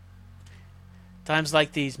 Times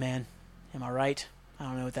like these, man. Am I right? I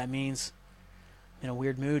don't know what that means. I'm in a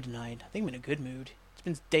weird mood tonight. I think I'm in a good mood. It's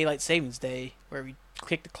been Daylight Savings Day, where we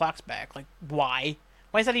kick the clocks back. Like, why?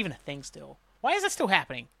 Why is that even a thing still? Why is that still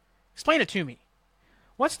happening? Explain it to me.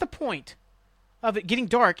 What's the point of it getting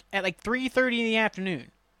dark at like 3:30 in the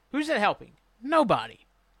afternoon? Who's that helping? Nobody.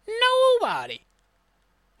 Nobody.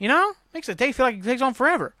 You know? Makes the day feel like it takes on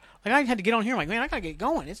forever. Like, I had to get on here. I'm like, man, I gotta get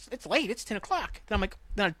going. It's late. It's 10 o'clock. Then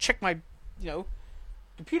I check my,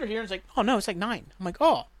 computer here, and it's like, oh no, it's like 9. I'm like,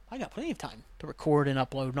 oh, I got plenty of time to record and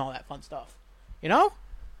upload and all that fun stuff. You know?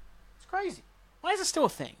 It's crazy. Why is it still a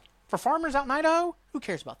thing? For farmers out in Idaho, who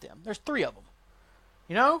cares about them? There's 3 of them.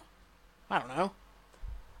 You know? I don't know.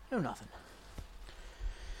 I know nothing.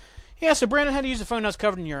 Yeah, so Brandon had to use the phone that was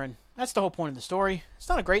covered in urine. That's the whole point of the story. It's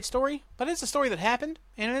not a great story, but it's a story that happened,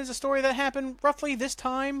 and it is a story that happened roughly this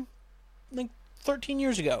time, like 13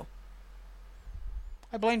 years ago.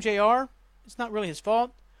 I blame JR. It's not really his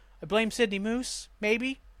fault. I blame Sydney Moose,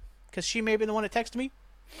 maybe, because she may have been the one that texted me.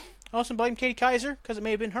 I also blame Katie Kaiser, because it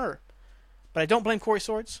may have been her. But I don't blame Corey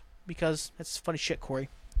Swords, because that's funny shit, Corey.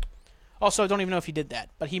 Also, I don't even know if he did that,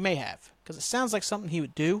 but he may have, because it sounds like something he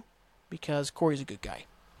would do, because Corey's a good guy.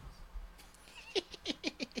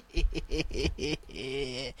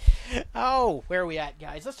 Oh, where are we at,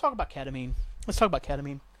 guys? Let's talk about ketamine.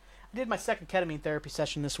 I did my second ketamine therapy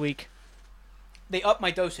session this week. They upped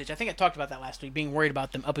my dosage. I think I talked about that last week, being worried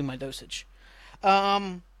about them upping my dosage.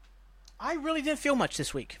 I really didn't feel much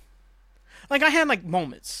this week. Like, I had, like,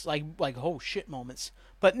 moments. Like oh, shit moments.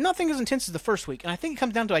 But nothing as intense as the first week. And I think it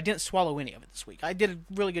comes down to I didn't swallow any of it this week. I did a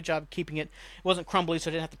really good job of keeping it. It wasn't crumbly, so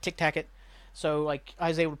I didn't have to tic-tac it. So, like, I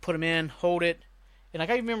was able to put them in, hold it. And, like,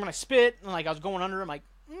 I remember when I spit, and, like, I was going under, I'm like,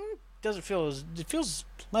 it feels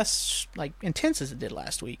less, like, intense as it did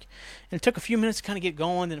last week. And it took a few minutes to kind of get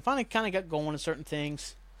going, and it finally kind of got going in certain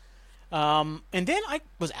things. And then I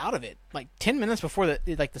was out of it, like, 10 minutes before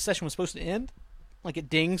the session was supposed to end. Like, it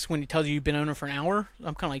dings when it tells you you've been on it for an hour.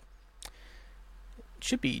 I'm kind of like, it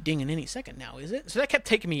should be dinging any second now, is it? So that kept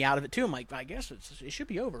taking me out of it, too. I'm like, I guess it should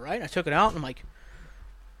be over, right? I took it out, and I'm like,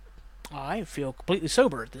 I feel completely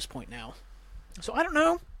sober at this point now. So I don't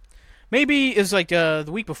know. Maybe it's like the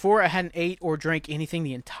week before I hadn't ate or drank anything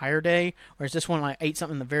the entire day, whereas this one I ate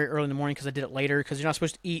something very early in the morning because I did it later, because you're not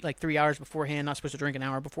supposed to eat like 3 hours beforehand, not supposed to drink an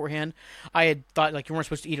hour beforehand. I had thought like you weren't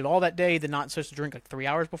supposed to eat it all that day, then not supposed to drink like 3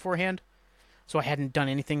 hours beforehand. So I hadn't done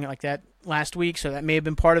anything like that last week, so that may have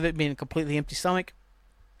been part of it, being a completely empty stomach,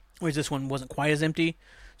 whereas this one wasn't quite as empty.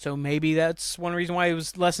 So maybe that's one reason why it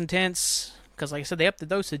was less intense, because like I said, they upped the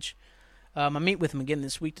dosage. I meet with him again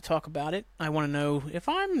this week to talk about it. I want to know if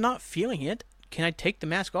I'm not feeling it, can I take the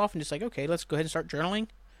mask off and just like, okay, let's go ahead and start journaling.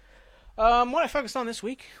 What I focused on this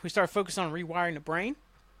week, we started focusing on rewiring the brain.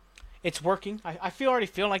 It's working. I already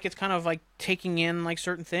feel like it's kind of like taking in like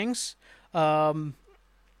certain things.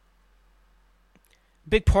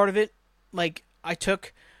 Big part of it, like I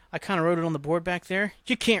kind of wrote it on the board back there.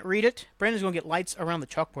 You can't read it. Brandon's going to get lights around the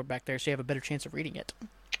chalkboard back there so you have a better chance of reading it.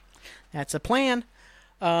 That's a plan.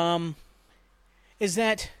 Is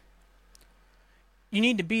that you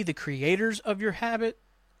need to be the creators of your habit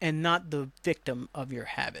and not the victim of your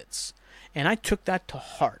habits. And I took that to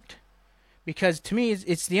heart. Because to me,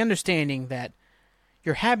 it's the understanding that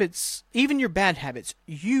your habits, even your bad habits,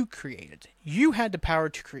 you created. You had the power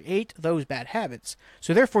to create those bad habits.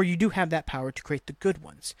 So therefore, you do have that power to create the good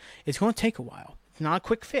ones. It's going to take a while. It's not a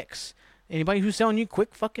quick fix. Anybody who's selling you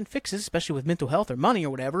quick fucking fixes, especially with mental health or money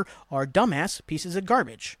or whatever, are dumbass pieces of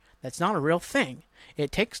garbage. That's not a real thing.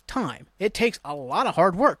 It takes time. It takes a lot of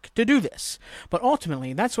hard work to do this. But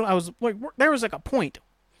ultimately, that's what I was like. There was like a point.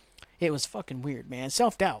 It was fucking weird, man.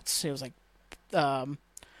 Self-doubts. It was like, I'm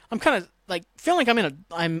kind of like feeling like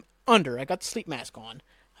I'm under. I got the sleep mask on.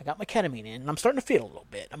 I got my ketamine in, and I'm starting to feel a little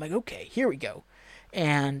bit. I'm like, okay, here we go.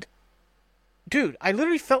 And dude, I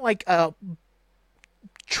literally felt like a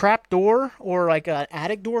trap door or like an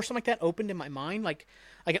attic door or something like that opened in my mind, like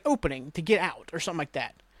an opening to get out or something like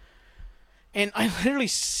that. And I literally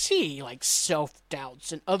see like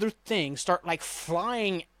self-doubts and other things start like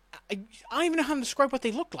flying. I don't even know how to describe what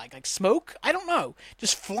they look like smoke? I don't know.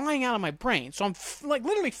 Just flying out of my brain. So I'm like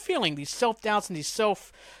literally feeling these self-doubts and these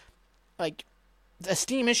like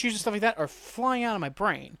esteem issues and stuff like that are flying out of my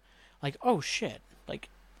brain. Like, oh shit. Like,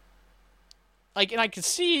 and I can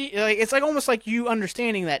see, like, it's like almost like you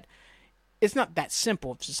understanding that it's not that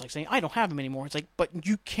simple. It's just like saying, I don't have them anymore. It's like, but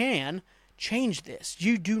you can change this.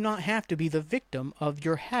 You do not have to be the victim of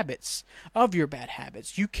your habits, of your bad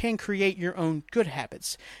habits. You can create your own good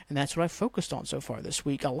habits. And that's what I've focused on so far this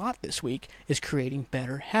week. A lot this week is creating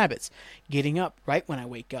better habits. Getting up right when I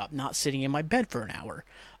wake up, not sitting in my bed for an hour.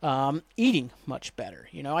 Eating much better.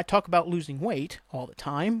 You know, I talk about losing weight all the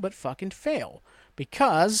time, but fucking fail.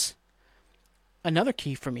 Because another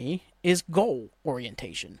key for me is goal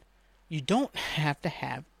orientation. You don't have to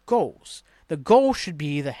have goals. The goal should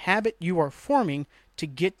be the habit you are forming to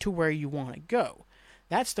get to where you want to go.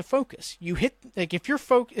 That's the focus. You hit, like,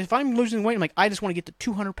 if I'm losing weight, I'm like, I just want to get to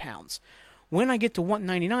 200 pounds. When I get to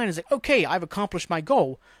 199, it's like, okay, I've accomplished my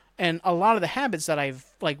goal. And a lot of the habits that I've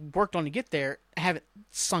worked on to get there haven't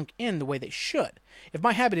sunk in the way they should. If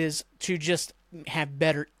my habit is to just have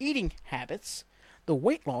better eating habits, the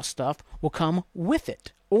weight loss stuff will come with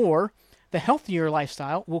it. Or the healthier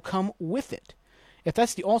lifestyle will come with it. If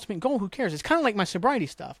that's the ultimate goal, who cares? It's kind of like my sobriety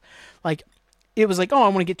stuff. Like, it was like, oh, I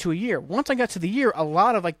want to get to a year. Once I got to the year, a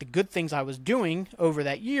lot of the good things I was doing over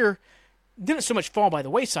that year didn't so much fall by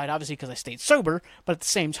the wayside, obviously, because I stayed sober. But at the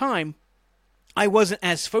same time, I wasn't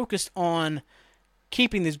as focused on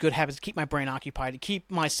keeping these good habits, to keep my brain occupied, to keep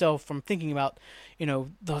myself from thinking about,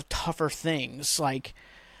 the tougher things. Like,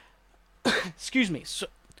 excuse me.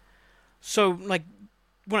 So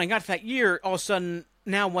when I got to that year, all of a sudden,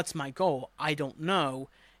 now what's my goal? I don't know.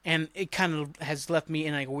 And it kind of has left me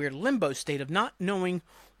in a weird limbo state of not knowing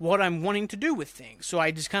what I'm wanting to do with things. So I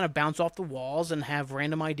just kind of bounce off the walls and have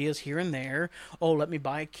random ideas here and there. Oh, let me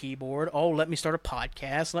buy a keyboard. Oh, let me start a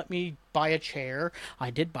podcast. Let me buy a chair. I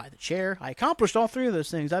did buy the chair. I accomplished all three of those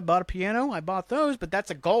things. I bought a piano. I bought those, but that's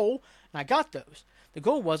a goal, and I got those. The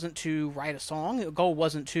goal wasn't to write a song. The goal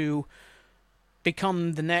wasn't to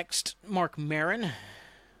become the next Mark Maron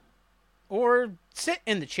or sit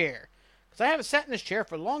in the chair, because I haven't sat in this chair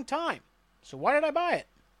for a long time. So why did I buy it?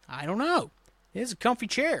 I don't know. It's a comfy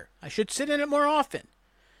chair. I should sit in it more often.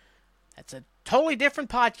 That's a totally different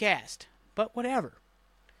podcast, but whatever.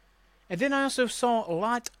 And then I also saw a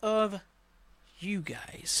lot of you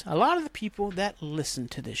guys, a lot of the people that listen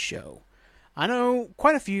to this show. I know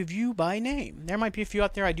quite a few of you by name. There might be a few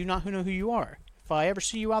out there I do not know who you are. If I ever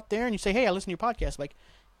see you out there and you say, hey, I listen to your podcast, I'm like,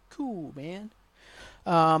 cool, man.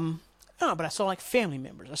 No, but I saw family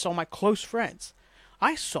members. I saw my close friends.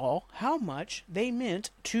 I saw how much they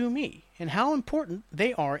meant to me and how important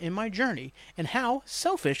they are in my journey and how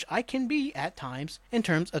selfish I can be at times in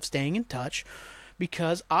terms of staying in touch,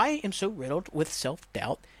 because I am so riddled with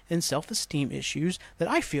self-doubt and self-esteem issues that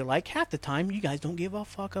I feel like half the time you guys don't give a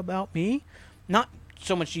fuck about me. Not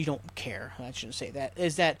so much you don't care. I shouldn't say that.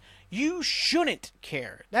 Is that you shouldn't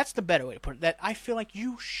care. That's the better way to put it. That I feel like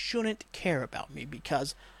you shouldn't care about me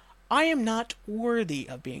because I am not worthy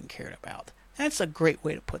of being cared about. That's a great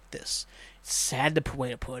way to put this. It's sad the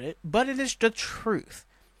way to put it, but it is the truth.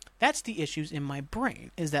 That's the issues in my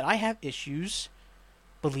brain, is that I have issues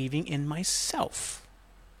believing in myself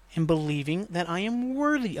and believing that I am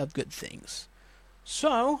worthy of good things.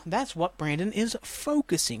 So that's what Brandon is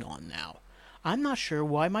focusing on now. I'm not sure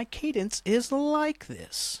why my cadence is like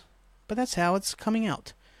this, but that's how it's coming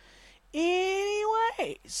out.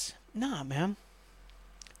 Anyways, nah, man.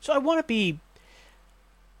 So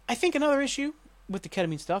I think another issue with the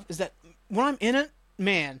ketamine stuff is that when I'm in it,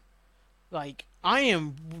 man, if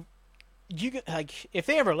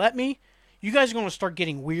they ever let me, you guys are going to start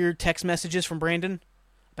getting weird text messages from Brandon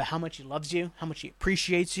about how much he loves you, how much he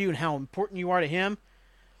appreciates you, and how important you are to him.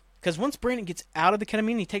 Because once Brandon gets out of the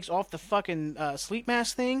ketamine and he takes off the fucking sleep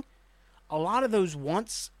mask thing, a lot of those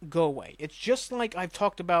wants go away. It's just like I've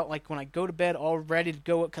talked about, when I go to bed all ready to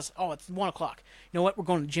go, because, it's 1 o'clock. You know what? We're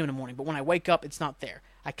going to the gym in the morning. But when I wake up, it's not there.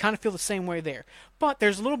 I kind of feel the same way there. But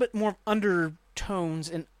there's a little bit more undertones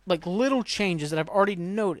and, little changes that I've already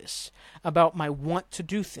noticed about my want to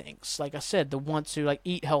do things. Like I said, the want to,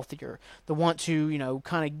 eat healthier. The want to,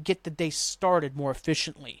 kind of get the day started more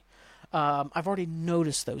efficiently. I've already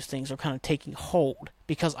noticed those things are kind of taking hold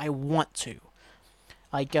because I want to.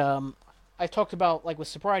 I talked about, with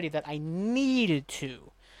sobriety, that I needed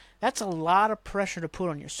to. That's a lot of pressure to put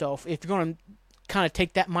on yourself if you're going to kind of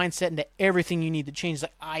take that mindset into everything you need to change.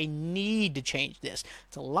 I need to change this.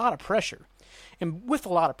 It's a lot of pressure. And with a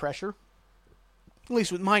lot of pressure, at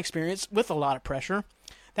least with my experience, with a lot of pressure,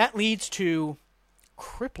 that leads to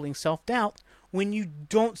crippling self-doubt when you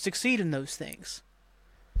don't succeed in those things.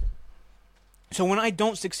 So when I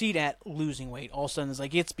don't succeed at losing weight, all of a sudden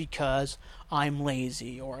it's because I'm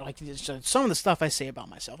lazy, or some of the stuff I say about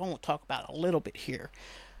myself. I won't talk about it a little bit here.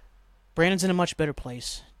 Brandon's in a much better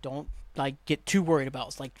place. Don't get too worried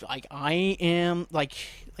about it. I am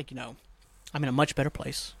I'm in a much better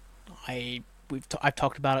place. I I've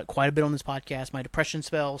talked about it quite a bit on this podcast. My depression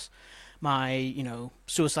spells, my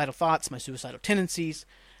suicidal thoughts, my suicidal tendencies.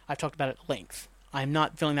 I've talked about it at length. I'm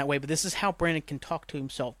not feeling that way, but this is how Brandon can talk to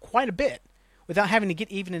himself quite a bit without having to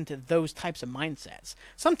get even into those types of mindsets.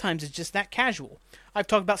 Sometimes it's just that casual. I've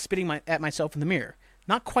talked about spitting at myself in the mirror.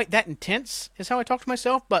 Not quite that intense is how I talk to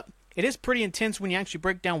myself, but it is pretty intense when you actually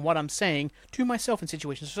break down what I'm saying to myself in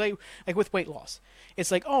situations. So like with weight loss.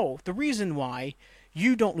 It's like, oh, the reason why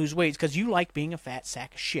you don't lose weight is because you like being a fat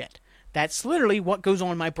sack of shit. That's literally what goes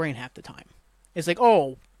on in my brain half the time. It's like,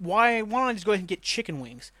 oh, why don't I just go ahead and get chicken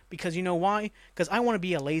wings? Because you know why? Because I want to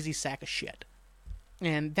be a lazy sack of shit.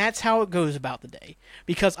 And that's how it goes about the day.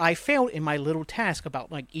 Because I failed in my little task about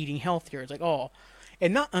like eating healthier. It's like, oh,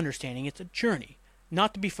 and not understanding it's a journey.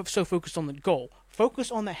 Not to be so focused on the goal.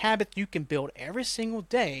 Focus on the habits you can build every single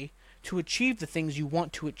day to achieve the things you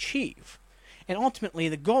want to achieve. And ultimately,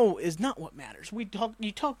 the goal is not what matters. You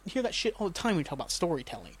hear that shit all the time when we talk about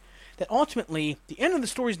storytelling. That ultimately, the end of the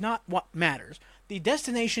story is not what matters. The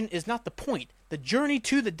destination is not the point. The journey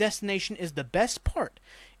to the destination is the best part.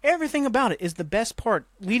 Everything about it is the best part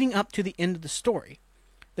leading up to the end of the story.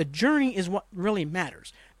 The journey is what really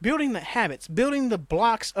matters. Building the habits, building the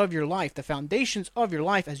blocks of your life, the foundations of your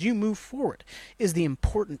life as you move forward is the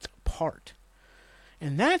important part.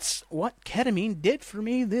 And that's what ketamine did for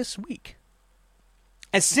me this week.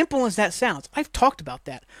 As simple as that sounds, I've talked about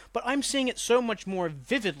that, but I'm seeing it so much more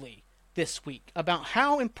vividly this week about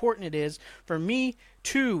how important it is for me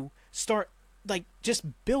to start like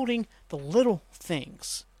just building the little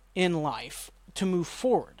things in life to move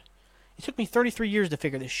forward. It took me 33 years to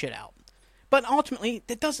figure this shit out. But ultimately,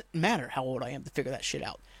 it doesn't matter how old I am to figure that shit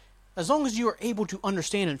out. As long as you are able to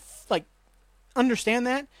understand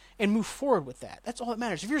that and move forward with that. That's all that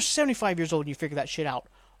matters. If you're 75 years old and you figure that shit out,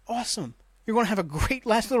 awesome. You're going to have a great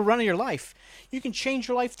last little run of your life. You can change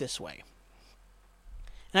your life this way.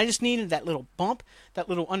 And I just needed that little bump, that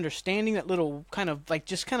little understanding, that little kind of,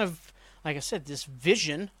 like I said, this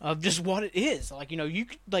vision of just what it is.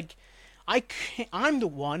 I'm the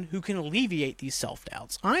one who can alleviate these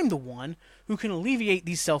self-doubts. I'm the one who can alleviate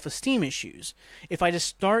these self-esteem issues. If I just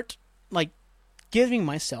start, giving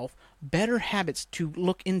myself better habits to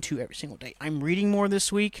look into every single day. I'm reading more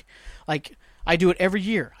this week. I do it every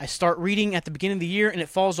year. I start reading at the beginning of the year, and it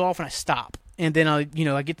falls off, and I stop. And then I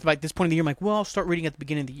get to this point of the year, I'm like, well, I'll start reading at the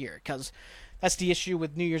beginning of the year, because that's the issue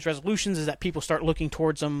with New Year's resolutions is that people start looking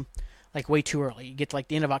towards them way too early. You get to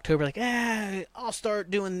the end of October, I'll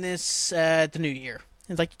start doing this at the new year.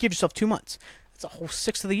 And it's you give yourself 2 months. That's a whole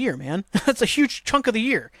sixth of the year, man. That's a huge chunk of the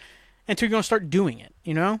year until you're going to start doing it,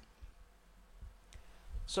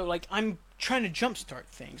 So, I'm trying to jumpstart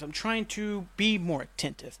things. I'm trying to be more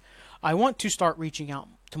attentive. I want to start reaching out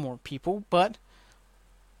to more people, but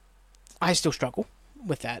I still struggle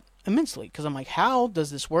with that immensely because I'm how does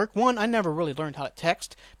this work? One, I never really learned how to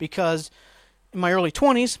text because in my early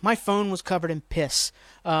 20s, my phone was covered in piss.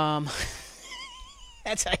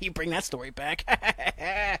 That's how you bring that story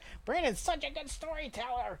back. Brandon's such a good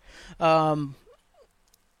storyteller. No,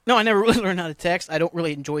 I never really learned how to text. I don't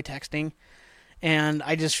really enjoy texting. And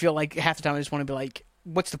I just feel like half the time I just want to be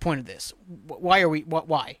what's the point of this? Why are we...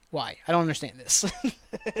 Why? I don't understand this.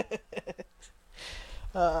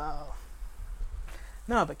 No,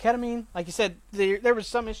 but ketamine, like you said, there was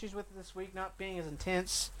some issues with it this week, not being as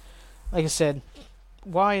intense. Like I said,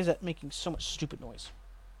 why is that making so much stupid noise?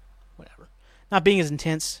 Whatever. Not being as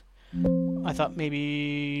intense. I thought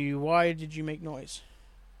maybe, why did you make noise?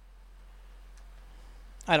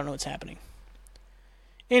 I don't know what's happening.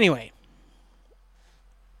 Anyway.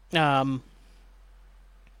 Not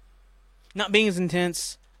being as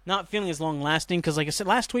intense, not feeling as long-lasting, because like I said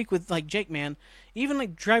last week with Jake, man,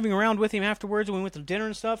 even driving around with him afterwards when we went to dinner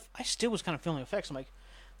and stuff, I still was kind of feeling effects. I'm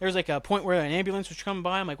there's a point where an ambulance was coming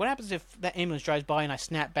by. I'm what happens if that ambulance drives by and I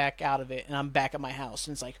snap back out of it and I'm back at my house?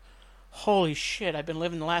 And it's holy shit, I've been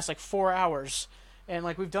living the last 4 hours and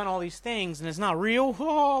we've done all these things and it's not real.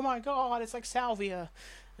 Oh my god, it's like salvia.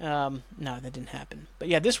 No, that didn't happen. But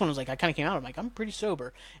yeah, this one was I kind of came out. I'm pretty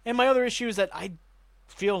sober. And my other issue is that I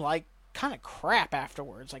feel kind of crap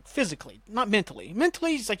afterwards, physically, not mentally.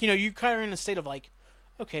 Mentally, it's you kind of are in a state of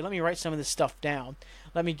okay, let me write some of this stuff down.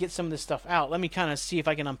 Let me get some of this stuff out. Let me kind of see if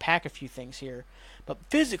I can unpack a few things here. But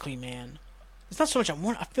physically, man, it's not so much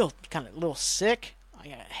I feel kind of a little sick. I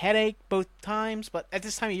got a headache both times, but at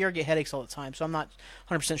this time of year I get headaches all the time, so I'm not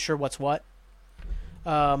 100% sure what's what.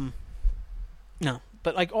 No,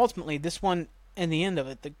 but ultimately this one, in the end of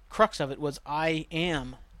it, the crux of it was I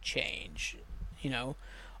am change.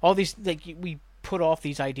 All these we put off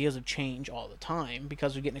these ideas of change all the time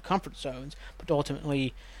because we get into comfort zones, but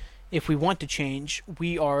ultimately if we want to change,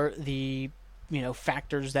 we are the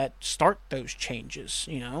factors that start those changes.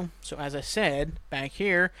 So as I said back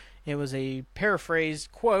here, it was a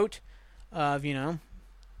paraphrased quote of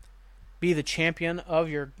be the champion of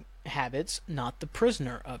your habits, not the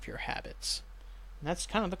prisoner of your habits. And that's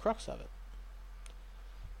kind of the crux of it.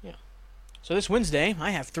 Yeah. So this Wednesday,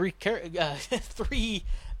 I have three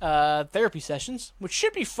therapy sessions, which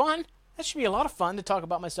should be fun. That should be a lot of fun to talk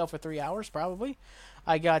about myself for 3 hours, probably.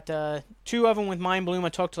 I got 2 of them with Mind Bloom. I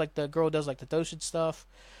talked to the girl who does the dosage stuff.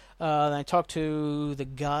 Then I talked to the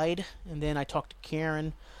guide, and then I talked to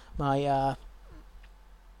Karen, my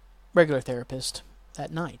regular therapist,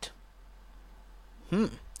 that night. A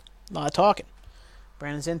lot of talking.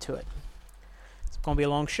 Brandon's into it. It's going to be a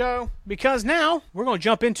long show because now we're going to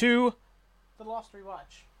jump into the Lost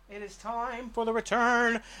Rewatch. It is time for the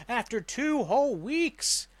return after 2 whole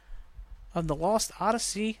weeks of the Lost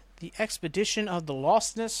Odyssey, the expedition of the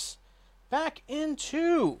Lostness, back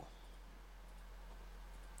into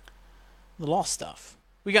the Lost stuff.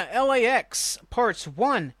 We got LAX parts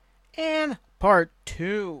 1 and part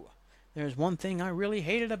 2. There's one thing I really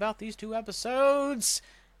hated about these 2 episodes.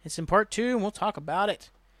 It's in part 2, and we'll talk about it.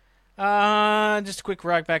 Just a quick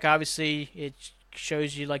rock back. Obviously, it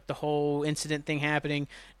shows you the whole incident thing happening.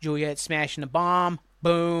 Juliet smashing the bomb,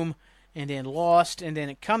 boom, and then lost, and then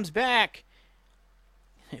it comes back.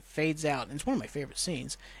 It fades out, and it's one of my favorite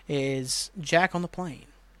scenes. Is Jack on the plane,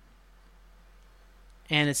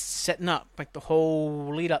 and it's setting up the whole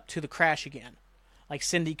lead up to the crash again.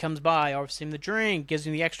 Cindy comes by, offers him the drink, gives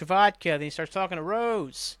him the extra vodka, then he starts talking to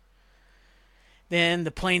Rose. Then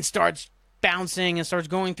the plane starts bouncing and starts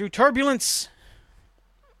going through turbulence.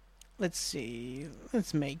 Let's see.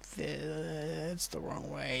 Let's make this. It's the wrong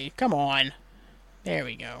way. Come on. There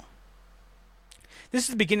we go. This is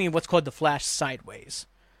the beginning of what's called the flash sideways.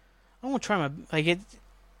 I want to try my...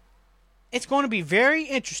 It's going to be very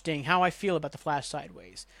interesting how I feel about the flash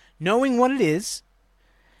sideways. Knowing what it is.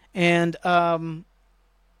 And,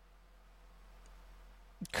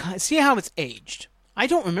 see how it's aged. I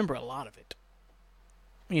don't remember a lot of it.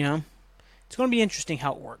 It's going to be interesting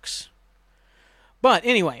how it works. But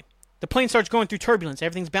anyway, the plane starts going through turbulence.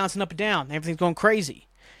 Everything's bouncing up and down. Everything's going crazy.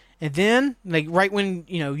 And then, right when,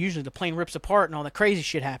 usually the plane rips apart and all that crazy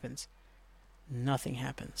shit happens, nothing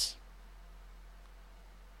happens.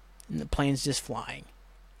 And the plane's just flying.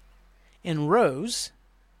 And Rose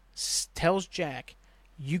tells Jack,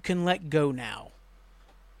 you can let go now.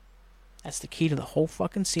 That's the key to the whole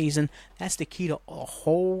fucking season. That's the key to the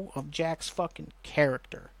whole of Jack's fucking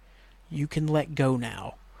character. You can let go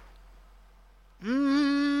now.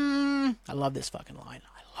 I love this fucking line.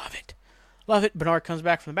 I love it. Love it. Bernard comes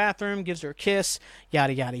back from the bathroom, gives her a kiss,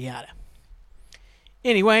 yada, yada, yada.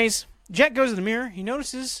 Anyways, Jack goes to the mirror. He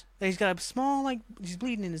notices that he's got a small, he's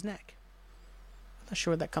bleeding in his neck. I'm not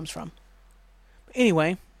sure where that comes from. But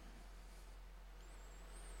anyway,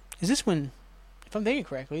 is this when... If I'm thinking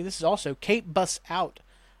correctly, this is also Kate busts out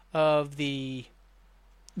of the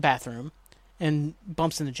bathroom and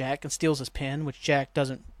bumps into Jack and steals his pen, which Jack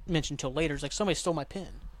doesn't mention until later. It's somebody stole my pen.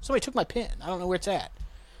 Somebody took my pen. I don't know where it's at.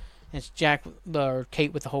 And it's Jack or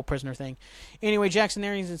Kate with the whole prisoner thing. Anyway, Jack's in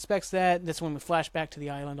there. He inspects that. That's when we flash back to the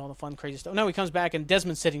island, all the fun, crazy stuff. No, he comes back and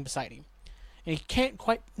Desmond's sitting beside him. And he can't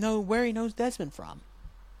quite know where he knows Desmond from.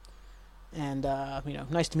 And,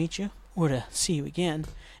 nice to meet you. Or to see you again.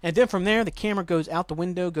 And then from there, the camera goes out the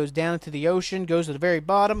window, goes down into the ocean, goes to the very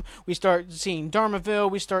bottom. We start seeing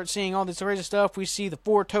Dharmaville. We start seeing all this crazy stuff. We see the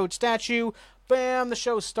 4-toed statue. Bam, the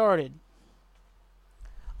show started.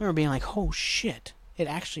 I remember being oh shit, it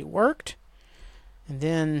actually worked? And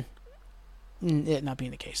then, it not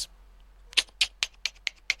being the case.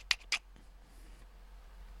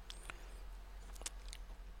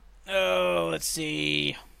 Oh, let's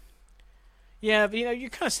see... Yeah, but,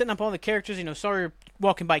 you're kind of setting up all the characters. Sawyer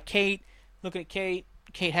walking by Kate, looking at Kate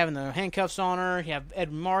having the handcuffs on her. You have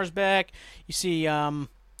Ed Marsbeck. You see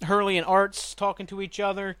Hurley and Arts talking to each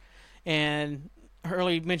other. And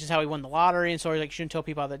Hurley mentions how he won the lottery. And Sawyer's you shouldn't tell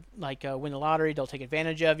people how to, win the lottery. They'll take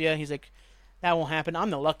advantage of you. He's like, that won't happen.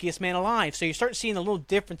 I'm the luckiest man alive. So you start seeing the little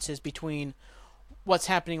differences between what's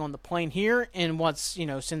happening on the plane here and what's,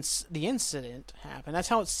 since the incident happened. That's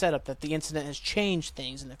how it's set up, that the incident has changed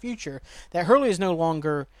things in the future. That Hurley is no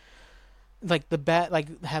longer has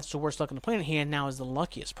the worst luck on the planet. He now is the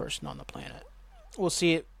luckiest person on the planet. We'll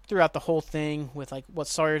see it throughout the whole thing with what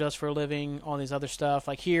Sawyer does for a living, all these other stuff.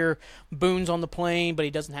 Here, Boone's on the plane, but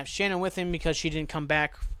he doesn't have Shannon with him because she didn't come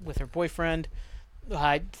back with her boyfriend.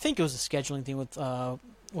 I think it was a scheduling thing with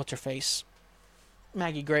what's her face?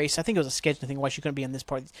 Maggie Grace. I think it was a scheduling thing why she couldn't be in this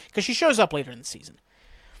part. Because she shows up later in the season.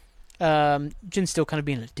 Jen's still kind of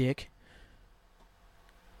being a dick.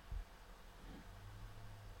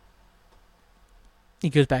 He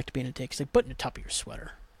goes back to being a dick. He's like, button the top of your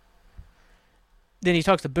sweater. Then he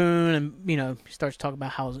talks to Boone, and, he starts talking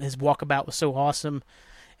about how his walkabout was so awesome,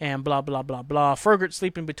 and blah, blah, blah, blah. Fergurt's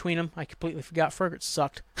sleeping between them. I completely forgot Fergurt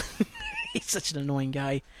sucked. He's such an annoying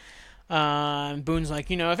guy. Boone's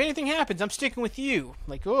like, if anything happens, I'm sticking with you.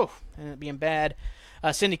 Like, oh, and it being bad.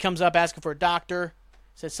 Cindy comes up asking for a doctor.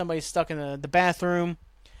 Says somebody's stuck in the bathroom.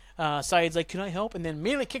 Saeed's like, can I help? And then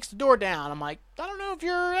immediately kicks the door down. I'm like, I don't know if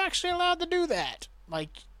you're actually allowed to do that. Like,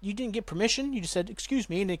 you didn't get permission. You just said, excuse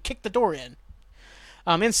me, and then kicked the door in.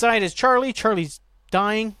 Inside is Charlie. Charlie's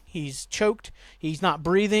dying. He's choked. He's not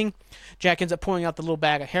breathing. Jack ends up pulling out the little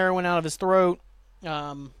bag of heroin out of his throat.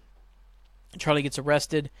 Charlie gets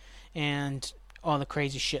arrested, and all the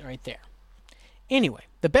crazy shit right there. Anyway,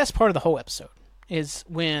 the best part of the whole episode is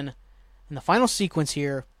when, in the final sequence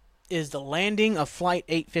here, is the landing of Flight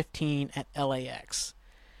 815 at LAX.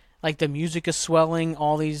 Like, the music is swelling,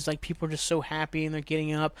 all these, like, people are just so happy, and they're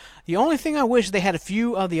getting up. The only thing I wish, they had a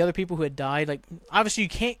few of the other people who had died. Like, obviously, you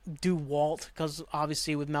can't do Walt, because,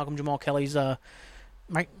 obviously, with Malcolm Jamal Kelly's, did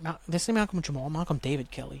I say Malcolm Jamal? Malcolm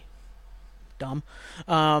David Kelly. Dumb.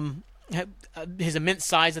 His immense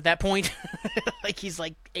size at that point. Like, he's,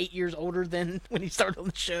 8 years older than when he started on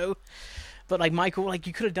the show. But, Michael,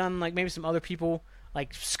 you could have done, maybe some other people,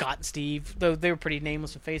 like Scott and Steve, though they were pretty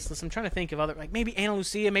nameless and faceless. I'm trying to think of other, maybe Anna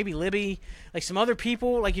Lucia, maybe Libby, some other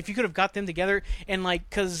people, if you could have got them together, and,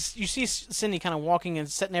 because you see Cindy kind of walking and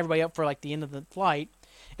setting everybody up for, the end of the flight,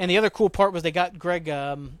 and the other cool part was they got Greg,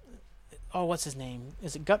 what's his name?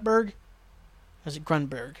 Is it Gutberg? Or is it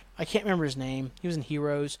Grunberg? I can't remember his name. He was in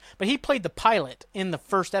Heroes, but he played the pilot in the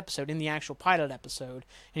first episode, in the actual pilot episode,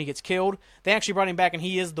 and he gets killed. They actually brought him back, and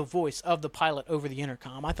he is the voice of the pilot over the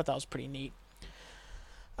intercom. I thought that was pretty neat.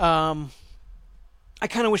 I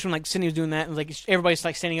kind of wish when Cindy was doing that, and everybody's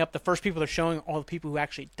standing up. The first people they're showing are all the people who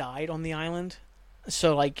actually died on the island.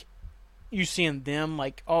 So you seeing them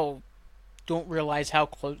don't realize how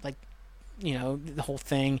close, the whole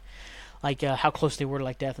thing, how close they were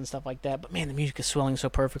to death and stuff like that. But man, the music is swelling so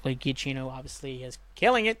perfectly. Giacchino obviously is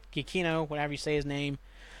killing it. Giacchino, whatever you say his name.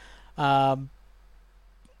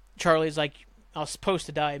 Charlie's I was supposed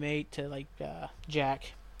to die, mate. To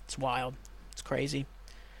Jack. It's wild. It's crazy.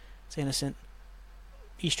 It's innocent.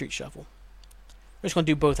 E Street Shuffle. We're just going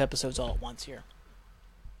to do both episodes all at once here.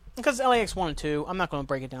 Because LAX 1 and 2, I'm not going to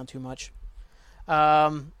break it down too much.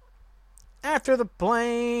 After the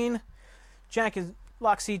plane, Jack and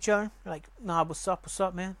Locke see each other. They're like, nah, what's up,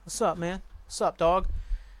 man? What's up, man? What's up, dog?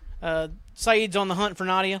 Saeed's on the hunt for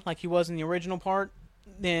Nadia, like he was in the original part.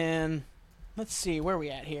 Then, let's see, where are we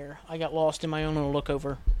at here? I got lost in my own little look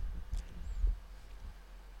over.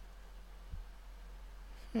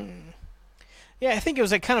 Yeah, I think it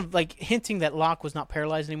was kind of hinting that Locke was not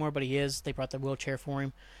paralyzed anymore, but he is. They brought the wheelchair for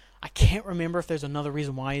him. I can't remember if there's another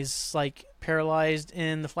reason why he's paralyzed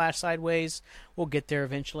in the Flash Sideways. We'll get there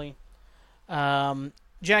eventually.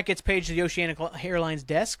 Jack gets paged to the Oceanic Airlines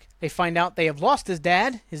desk. They find out they have lost his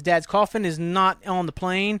dad. His dad's coffin is not on the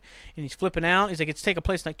plane, and he's flipping out. He's like, it's taking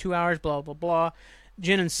place in 2 hours, blah, blah, blah.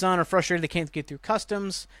 Jen and Son are frustrated they can't get through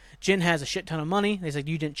customs. Jen has a shit ton of money. He's like,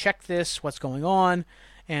 you didn't check this. What's going on?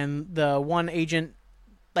 And the one agent,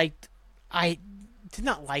 I did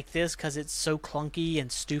not like this because it's so clunky and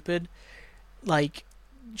stupid.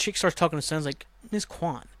 Chick starts talking to Son, Ms.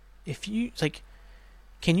 Kwan, if you,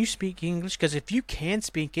 can you speak English? Because if you can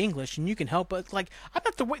speak English and you can help, but I'm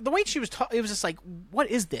not the way she was talking. It was just what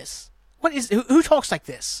is this? Who talks like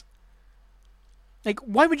this?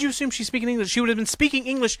 Why would you assume she's speaking English? She would have been speaking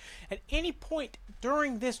English at any point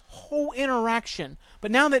during this whole interaction.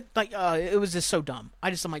 But now that it was just so dumb.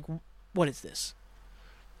 I'm like, what is this?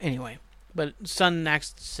 Anyway, but Son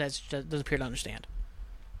says doesn't appear to understand.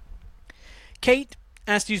 Kate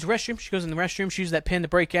asks to use the restroom. She goes in the restroom. She uses that pin to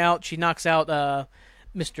break out. She knocks out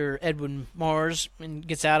Mr. Edwin Mars and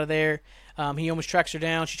gets out of there. He almost tracks her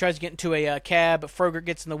down. She tries to get into a cab, but Frogurt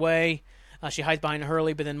gets in the way. She hides behind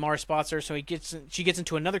Hurley, but then Mars spots her, so she gets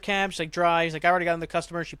into another cab. She's drive. He's I already got another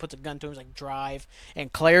customer. She puts a gun to him. He's drive.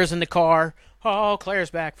 And Claire's in the car. Oh, Claire's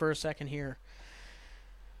back for a second here.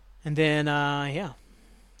 And then, yeah.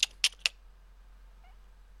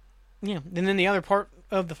 And then the other part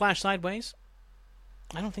of the Flash Sideways,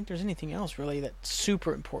 I don't think there's anything else really that's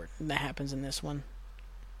super important that happens in this one.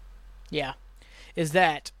 Yeah. Is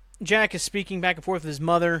that Jack is speaking back and forth with his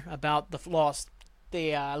mother about the lost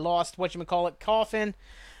coffin.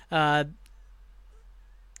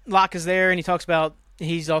 Locke is there, and he talks about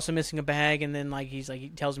he's also missing a bag, and then he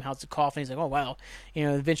tells him how it's a coffin. He's like, oh wow,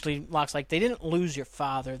 eventually Locke's like, they didn't lose your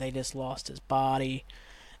father, they just lost his body.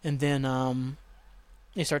 And then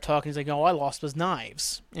they start talking. He's like, oh, I lost his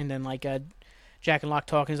knives. And then Jack and Locke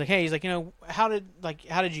talking. He's like, hey, how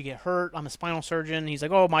did you get hurt? I'm a spinal surgeon. He's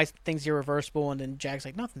like, oh, my thing's irreversible. And then Jack's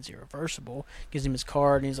like, nothing's irreversible. Gives him his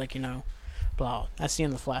card, and he's like, blah. That's the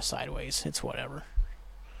end of the Flash Sideways. It's whatever.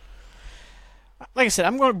 Like I said,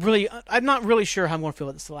 I'm not really sure how I'm going to feel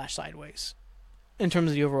about the Flash Sideways in terms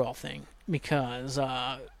of the overall thing, because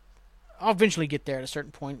I'll eventually get there at a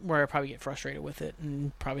certain point where I probably get frustrated with it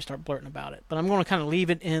and probably start blurting about it. But I'm going to kind of leave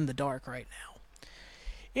it in the dark right now.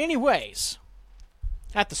 Anyways,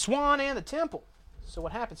 at the Swan and the Temple. So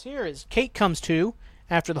what happens here is Kate comes to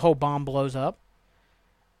after the whole bomb blows up,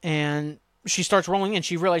 and she starts rolling in.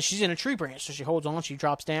 She realizes she's in a tree branch, so she holds on, she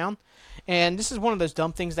drops down. And this is one of those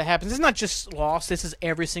dumb things that happens. It's not just Lost, this is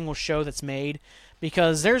every single show that's made,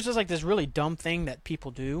 because there's just like this really dumb thing that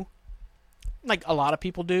people do, like a lot of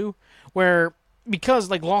people do, where because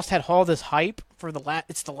like Lost had all this hype for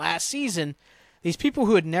it's the last season, these people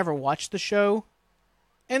who had never watched the show,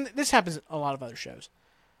 and this happens in a lot of other shows,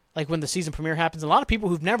 like when the season premiere happens, a lot of people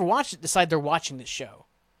who've never watched it decide they're watching this show,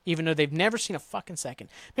 even though they've never seen a fucking second.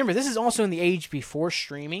 Remember, this is also in the age before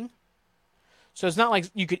streaming, so it's not like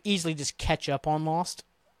you could easily just catch up on Lost,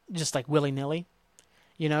 just like willy-nilly.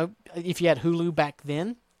 If you had Hulu back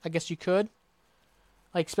then, I guess you could.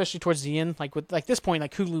 Like, especially towards the end, like with like this point,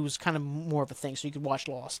 like Hulu was kind of more of a thing, so you could watch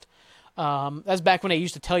Lost. That's back when they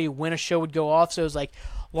used to tell you when a show would go off. So it was like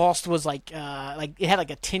Lost was like it had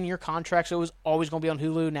like a 10-year contract, so it was always going to be on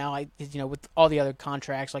Hulu. Now with all the other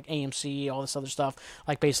contracts like AMC, all this other stuff,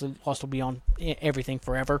 like basically Lost will be on everything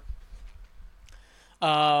forever.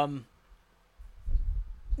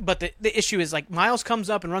 But the issue is like Miles comes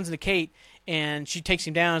up and runs into Kate, and she takes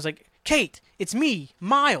him down. It's like, Kate, it's me,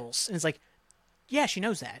 Miles, and it's like, yeah, she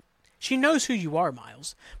knows that. She knows who you are,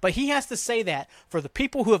 Miles. But he has to say that for the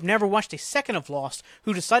people who have never watched a second of Lost,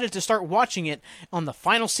 who decided to start watching it on the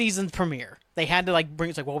final season premiere. They had to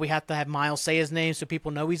it's like, well, we have to have Miles say his name so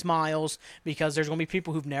people know he's Miles, because there's going to be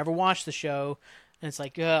people who've never watched the show. And it's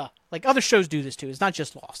like, like other shows do this too. It's not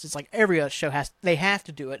just Lost. It's like every other show they have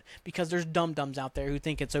to do it, because there's dum-dums out there who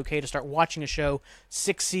think it's okay to start watching a show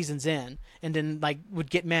 6 seasons in and then like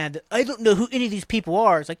would get mad that I don't know who any of these people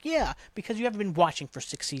are. It's like, yeah, because you haven't been watching for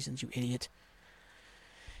 6 seasons, you idiot.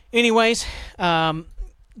 Anyways,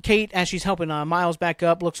 Kate, as she's helping Miles back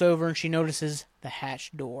up, looks over and she notices the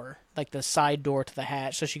hatch door, like the side door to the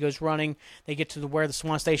hatch. So she goes running. They get to where the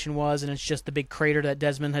Swan Station was, and it's just the big crater that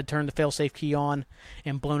Desmond had turned the failsafe key on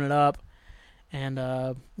and blown it up. And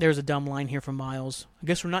there's a dumb line here from Miles. I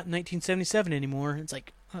guess we're not in 1977 anymore. It's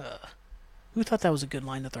like, who thought that was a good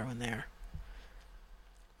line to throw in there?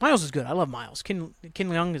 Miles is good. I love Miles. Ken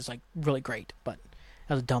Leung is like really great, but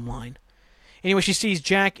that was a dumb line. Anyway, she sees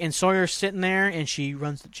Jack and Sawyer sitting there, and she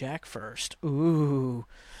runs to Jack first. Ooh.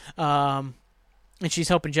 And she's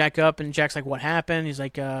helping Jack up, and Jack's like, what happened? He's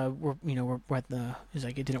like, we're at the... He's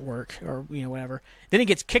like, it didn't work, or, whatever. Then he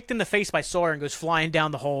gets kicked in the face by Sawyer and goes flying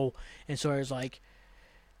down the hole, and Sawyer's like,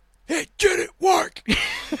 it didn't work!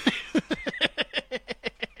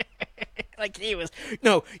 Like he was,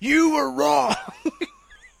 no, you were wrong!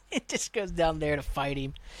 It just goes down there to fight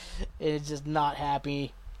him. It's just not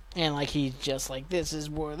happy. And, like, he's just like, this is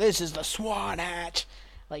the Swan Hatch.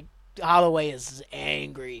 Like, Holloway is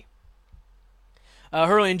angry.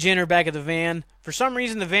 Hurley and Jen are back at the van. For some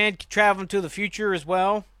reason, the van can travel into the future as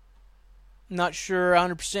well. Not sure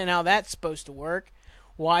 100% how that's supposed to work.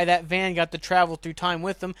 Why that van got to travel through time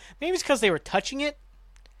with them. Maybe it's because they were touching it.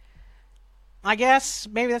 I guess.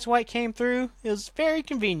 Maybe that's why it came through. It was very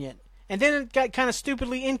convenient. And then it got kind of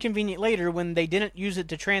stupidly inconvenient later when they didn't use it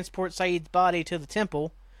to transport Saeed's body to the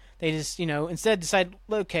temple. They just, instead decided,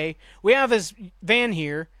 okay, we have this van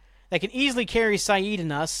here that can easily carry Saeed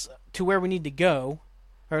and us to where we need to go,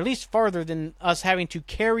 or at least farther than us having to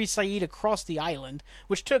carry Saeed across the island,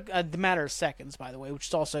 which took a matter of seconds, by the way, which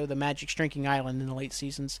is also the magic shrinking island in the late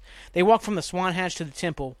seasons. They walk from the Swan Hatch to the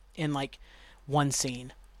temple in, like, one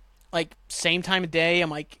scene. Like, same time of day.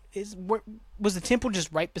 I'm like, was the temple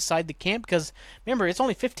just right beside the camp? Because, remember, it's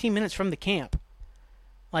only 15 minutes from the camp.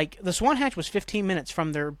 Like, the Swan Hatch was 15 minutes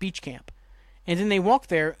from their beach camp. And then they walked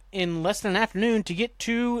there in less than an afternoon to get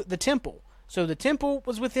to the temple. So the temple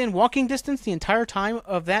was within walking distance the entire time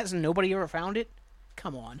of that, and nobody ever found it?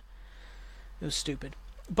 Come on. It was stupid.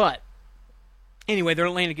 But, anyway, they're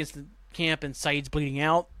laying against the camp, and Saeed's bleeding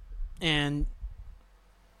out. And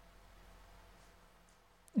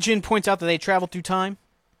Jin points out that they traveled through time.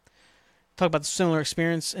 Talk about the similar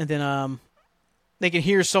experience. And then they can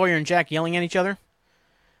hear Sawyer and Jack yelling at each other.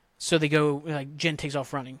 So they go, like, Jen takes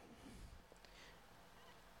off running.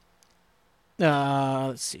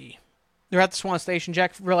 Let's see. They're at the Swan Station.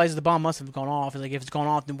 Jack realizes the bomb must have gone off. He's like, if it's gone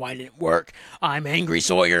off, then why didn't it work? I'm angry,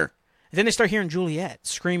 Sawyer. And then they start hearing Juliet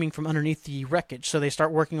screaming from underneath the wreckage, so they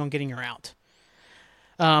start working on getting her out.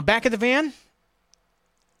 Back at the van,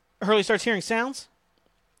 Hurley starts hearing sounds,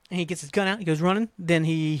 and he gets his gun out. He goes running. Then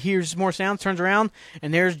he hears more sounds, turns around,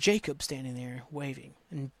 and there's Jacob standing there waving.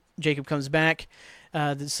 And Jacob comes back,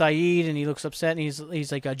 Saeed, and he looks upset, and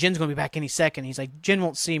he's like, Jin's going to be back any second. He's like, Jin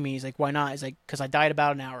won't see me. He's like, why not? He's like, because I died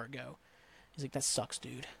about an hour ago. He's like, that sucks,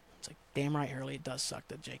 dude. It's like, damn right, Hurley, it does suck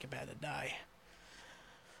that Jacob had to die.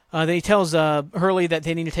 Then he tells Hurley that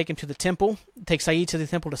they need to take him to the temple, take Saeed to the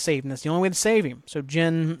temple to save him. That's the only way to save him. So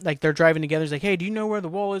Jin, like, they're driving together. He's like, hey, do you know where the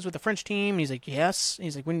wall is with the French team? And he's like, yes. And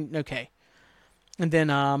he's like, okay. And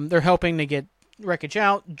then they're helping to get wreckage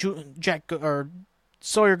out.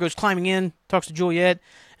 Sawyer goes climbing in, talks to Juliet,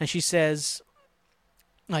 and she says,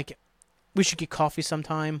 like, we should get coffee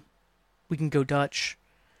sometime. We can go Dutch.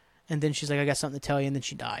 And then she's like, I got something to tell you, and then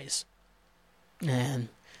she dies. And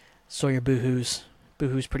Sawyer boo-hoos.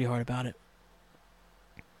 Boo-hoos pretty hard about it.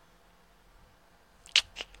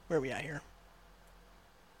 Where are we at here?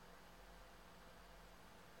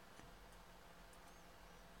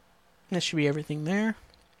 This should be everything there.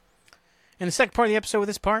 In the second part of the episode with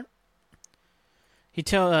this part,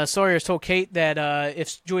 Sawyer has told Kate that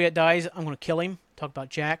if Juliet dies, I'm going to kill him. Talk about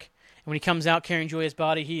Jack. And when he comes out carrying Juliet's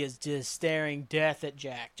body, he is just staring death at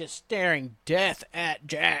Jack. Just staring death at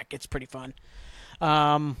Jack. It's pretty fun.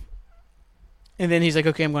 And then he's like,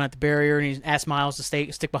 okay, I'm going to have to bury her. And he asks Miles to stay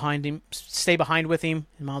behind with him.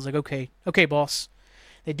 And Miles is like, okay, boss.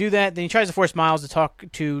 They do that. Then he tries to force Miles to talk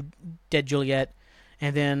to dead Juliet.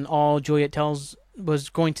 And then all Juliet was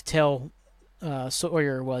going to tell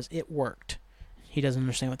Sawyer was it worked. He doesn't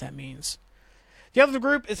understand what that means. The other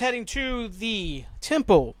group is heading to the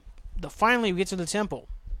temple. Finally, we get to the temple.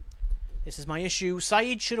 This is my issue.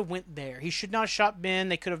 Saeed should have went there. He should not have shot Ben.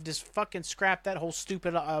 They could have just fucking scrapped that whole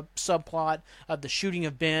stupid subplot of the shooting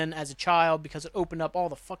of Ben as a child because it opened up all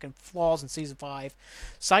the fucking flaws in Season 5.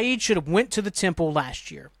 Saeed should have went to the temple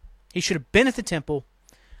last year. He should have been at the temple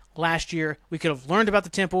last year. We could have learned about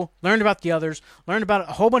the temple, learned about the others, learned about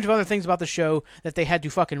a whole bunch of other things about the show that they had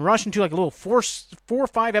to fucking rush into like a little 4 or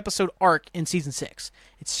 5 episode arc in Season 6.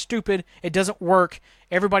 It's stupid. It doesn't work.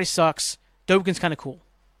 Everybody sucks. Dogen's kind of cool.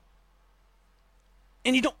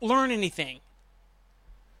 And you don't learn anything.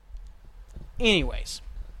 Anyways.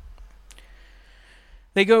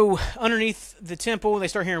 They go underneath the temple. They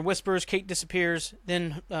start hearing whispers. Kate disappears.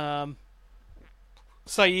 Then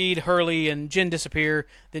Saeed, Hurley, and Jin disappear.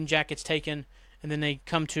 Then Jack gets taken. And then they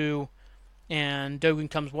come to, and Dogen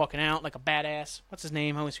comes walking out like a badass. What's his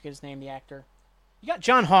name? I always forget his name, the actor. You got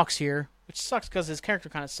John Hawkes here, which sucks because his character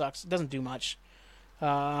kind of sucks. It doesn't do much.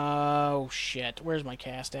 Oh, shit. Where's my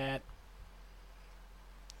cast at?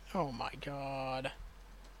 Oh my god.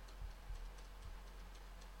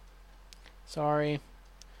 Sorry.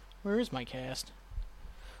 Where is my cast?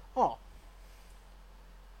 Oh.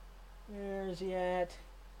 Where is he at?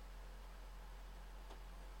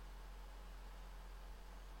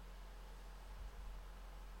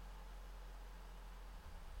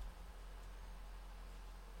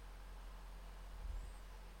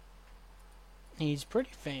 He's pretty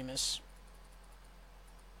famous.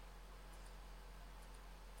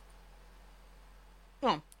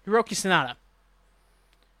 Oh, Hiroyuki Sanada,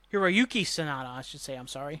 I should say, I'm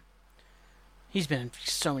sorry. He's been in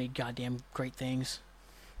so many goddamn great things.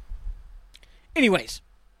 Anyways,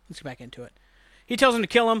 let's get back into it. He tells him to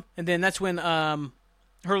kill him, and then that's when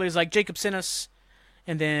Hurley's like, Jacob sent us,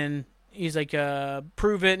 and then he's like,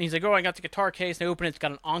 prove it, and he's like, oh, I got the guitar case, they open it, it's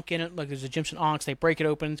got an Ankh in it, like there's Egyptian Ankhs, they break it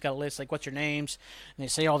open, it's got a list, like, what's your names, and they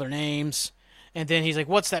say all their names, and then he's like,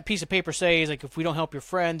 what's that piece of paper say? He's like, if we don't help your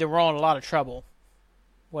friend, then we're all in a lot of trouble.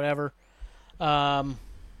 Whatever.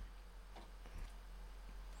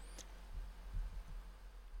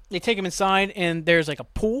 They take him inside, and there's like a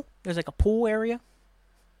pool. There's like a pool area,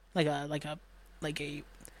 like a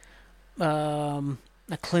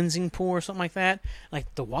cleansing pool or something like that.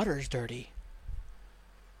 Like the water is dirty.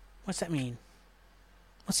 What's that mean?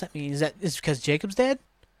 Is because Jacob's dead?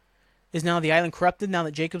 Is now the island corrupted now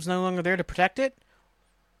that Jacob's no longer there to protect it?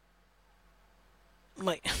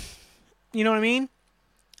 Like, you know what I mean?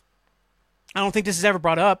 I don't think this is ever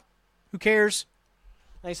brought up. Who cares?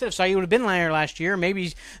 Like I said, if Saeed would have been there last year,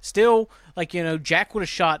 maybe still, like, you know, Jack would have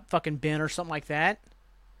shot fucking Ben or something like that.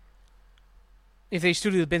 If they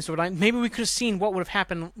still do the Ben storyline, maybe we could have seen what would have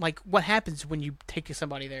happened, like, what happens when you take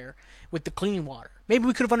somebody there with the clean water. Maybe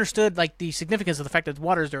we could have understood, like, the significance of the fact that the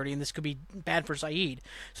water is dirty and this could be bad for Saeed.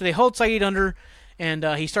 So they hold Saeed under, And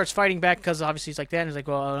he starts fighting back because obviously he's like that. And he's like,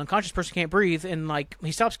 well, an unconscious person can't breathe. And like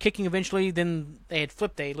he stops kicking eventually. Then they had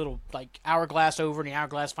flipped a little like hourglass over, and the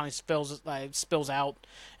hourglass finally spills out.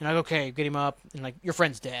 And like, okay, get him up. And like, your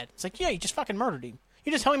friend's dead. It's like, yeah, you just fucking murdered him.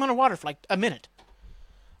 You just held him underwater for like a minute.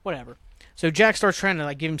 Whatever. So Jack starts trying to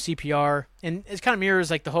like give him CPR, and it kind of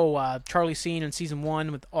mirrors like the whole Charlie scene in season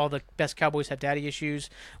 1 with all the best cowboys have daddy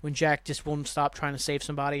issues when Jack just won't stop trying to save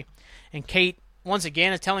somebody, and Kate once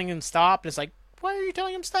again is telling him to stop. And it's like, why are you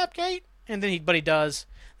telling him to stop, Kate? And then he does.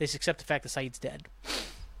 They just accept the fact that Saeed's dead.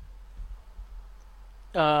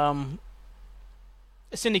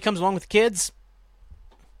 Cindy comes along with the kids.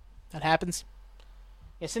 That happens.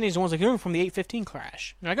 Yeah, Cindy's the one's like, from the 815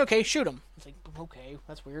 crash. And they're like, okay, shoot him. It's like, okay,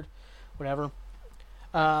 that's weird. Whatever.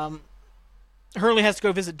 Hurley has to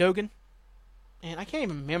go visit Dogen. And I can't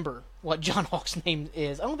even remember what John Hawk's name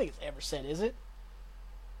is. I don't think it's ever said, is it?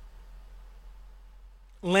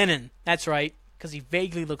 Lennon. That's right. Because he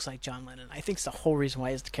vaguely looks like John Lennon. I think it's the whole reason why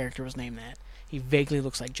his character was named that. He vaguely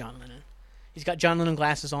looks like John Lennon. He's got John Lennon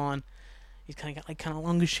glasses on. He's kind of got like kind of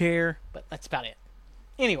longish hair, but that's about it.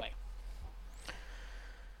 Anyway.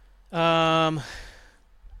 Dogen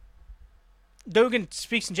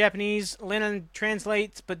speaks in Japanese. Lennon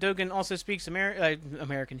translates, but Dogen also speaks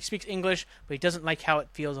American. He speaks English, but he doesn't like how it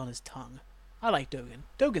feels on his tongue. I like Dogen.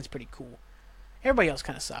 Dogen's pretty cool. Everybody else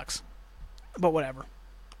kind of sucks. But whatever.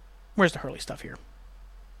 Where's the Hurley stuff here?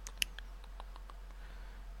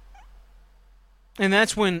 And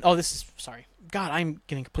that's when... Oh, this is... Sorry. God, I'm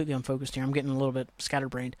getting completely unfocused here. I'm getting a little bit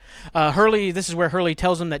scatterbrained. Hurley... This is where Hurley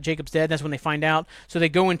tells them that Jacob's dead. That's when they find out. So they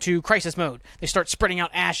go into crisis mode. They start spreading out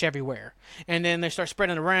ash everywhere. And then they start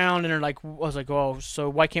spreading it around, and they're like... I was like, oh, so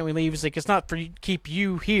why can't we leave? It's like, it's not for keep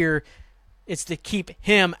you here. It's to keep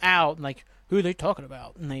him out. And like, who are they talking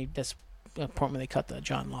about? And that's the point where they cut the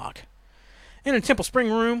John Locke. In a Temple Spring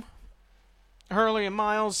room... Hurley and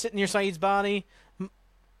Miles sitting near Saeed's body.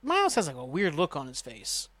 Miles has like a weird look on his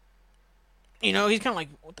face. You know, he's kind of like,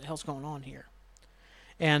 what the hell's going on here?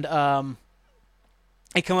 And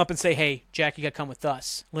they come up and say, hey, Jack, you got to come with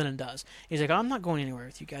us. Lennon does. He's like, I'm not going anywhere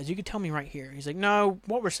with you guys. You can tell me right here. He's like, no,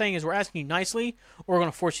 what we're saying is we're asking you nicely, or we're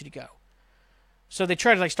going to force you to go. So they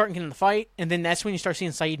try to like start getting in the fight, and then that's when you start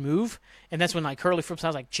seeing Saeed move, and that's when like Hurley flips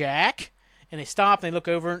out like, Jack? And they stop, and they look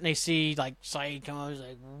over, and they see, like, Saeed come over. He's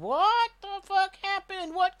like, what the fuck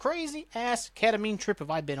happened? What crazy-ass ketamine trip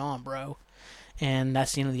have I been on, bro? And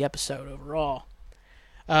that's the end of the episode overall.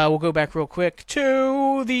 We'll go back real quick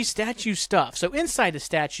to the statue stuff. So inside the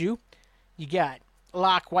statue, you got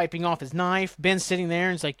Locke wiping off his knife. Ben's sitting there,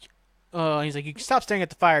 and he's like, you can stop staring at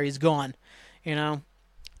the fire. He's gone, you know?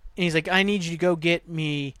 And he's like, I need you to go get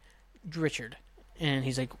me Richard. And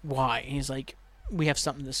he's like, why? And he's like, we have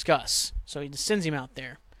something to discuss. So he just sends him out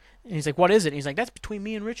there. And he's like, what is it? And he's like, that's between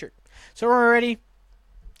me and Richard. So already,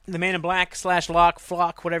 the Man in Black / Locke,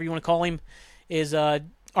 Flock, whatever you want to call him, is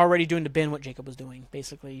already doing to Ben what Jacob was doing.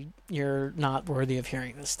 Basically, you're not worthy of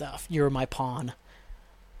hearing this stuff. You're my pawn.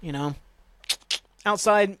 You know?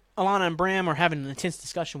 Outside, Alana and Bram are having an intense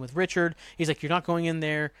discussion with Richard. He's like, you're not going in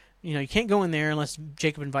there. You know, you can't go in there unless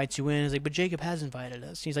Jacob invites you in. He's like, but Jacob has invited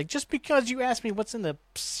us. He's like, just because you asked me what's in the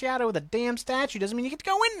shadow of the damn statue doesn't mean you get to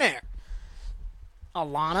go in there.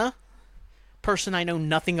 Alana, person I know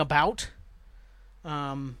nothing about.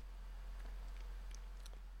 Then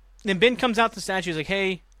Ben comes out to the statue. He's like,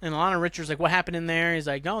 hey. And Alana and Richard's like, what happened in there? He's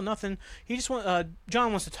like, no, nothing.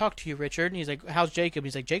 John wants to talk to you, Richard. And he's like, how's Jacob?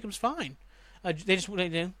 He's like, Jacob's fine.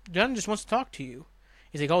 John just wants to talk to you.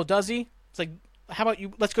 He's like, oh, does he? It's like, how about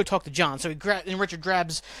you? Let's go talk to John. So and Richard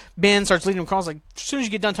grabs Ben, starts leading him across. Like, as soon as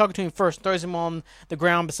you get done talking to him first, throws him on the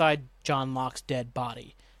ground beside John Locke's dead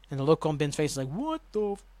body. And the look on Ben's face is like, what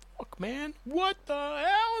the fuck, man? What the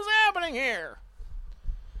hell is happening here?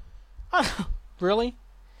 Really?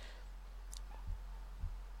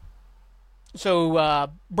 So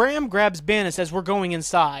Bram grabs Ben and says, we're going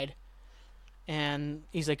inside. And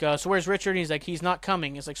he's like, so where's Richard? And he's like, he's not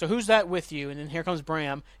coming. It's like, so who's that with you? And then here comes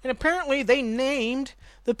Bram. And apparently they named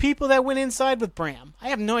the people that went inside with Bram. I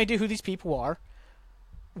have no idea who these people are.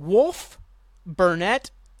 Wolf,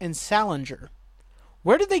 Burnett, and Salinger.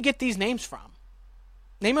 Where did they get these names from?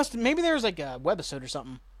 Maybe there was like a webisode or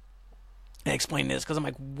something that explained this. Because I'm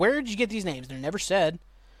like, where did you get these names? They're never said.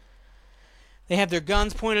 They have their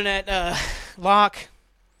guns pointed at Locke.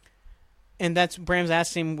 And that's Bram's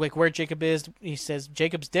asking him, like, where Jacob is. He says,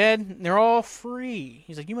 Jacob's dead. And they're all free.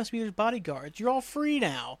 He's like, you must be his bodyguards. You're all free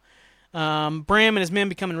now. Bram and his men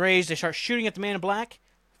become enraged. They start shooting at the Man in Black.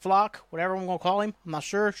 Flock, whatever I'm going to call him. I'm not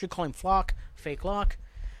sure. Should call him Flock. Fake Locke.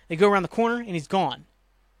 They go around the corner, and he's gone.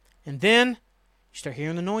 And then you start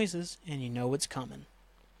hearing the noises, and you know what's coming.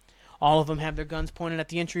 All of them have their guns pointed at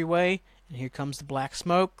the entryway, and here comes the black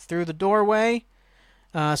smoke through the doorway.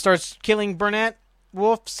 Starts killing Burnett,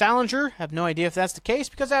 Wolf, Salinger. Have no idea if that's the case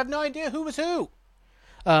because I have no idea who was who.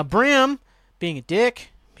 Brim, being a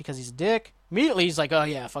dick, because he's a dick, immediately he's like, oh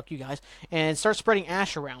yeah, fuck you guys, and starts spreading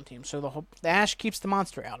ash around him. So the ash keeps the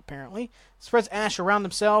monster out, apparently. Spreads ash around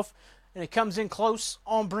himself, and it comes in close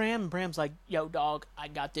on Bram, and Bram's like, yo, dog, I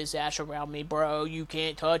got this ash around me, bro. You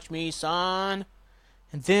can't touch me, son.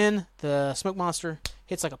 And then the smoke monster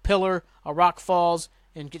hits like a pillar, a rock falls,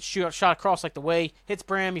 and gets shot across like the way, hits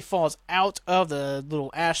Bram, he falls out of the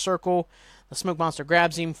little ash circle. The smoke monster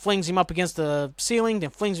grabs him, flings him up against the ceiling, then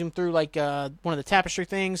flings him through like one of the tapestry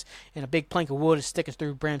things, and a big plank of wood is sticking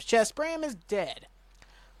through Bram's chest. Bram is dead.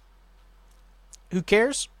 Who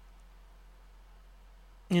cares?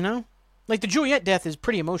 You know? Like, the Juliet death is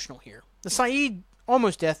pretty emotional here. The Saeed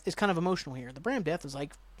almost death is kind of emotional here. The Bram death is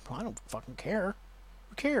like, well, I don't fucking care.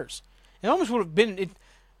 Who cares? It almost would have been...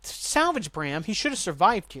 salvage Bram, he should have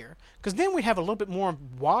survived here. Because then we'd have a little bit more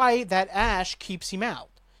of why that ash keeps him out.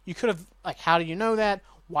 You could have, like, how do you know that?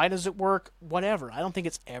 Why does it work? Whatever. I don't think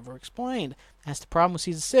it's ever explained. That's the problem with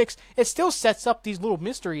Season 6. It still sets up these little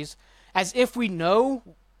mysteries as if we know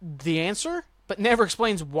the answer, but never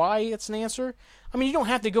explains why it's an answer. I mean, you don't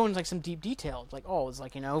have to go into, like, some deep detail. Like, oh, it's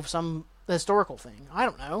like, you know, some historical thing. I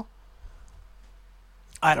don't know.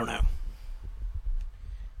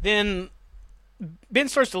 Then Ben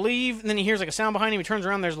starts to leave, and then he hears like a sound behind him. He turns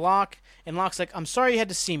around, there's Locke, and Locke's like, I'm sorry you had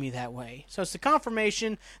to see me that way. So it's the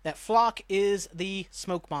confirmation that Flock is the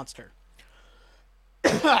smoke monster.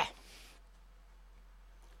 Where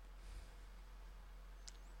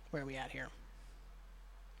are we at here?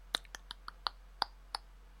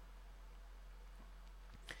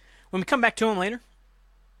 When we come back to him later,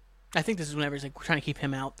 I think this is whenever he's like, we're trying to keep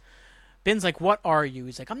him out. Ben's like, what are you?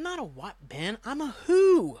 He's like, I'm not a what, Ben? I'm a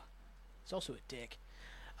who? He's also a dick.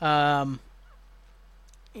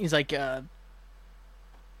 He's like,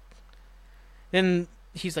 then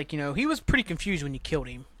he's like, you know, he was pretty confused when you killed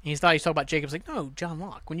him. And he thought he was talking about Jacob's like, no, John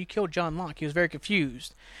Locke. When you killed John Locke, he was very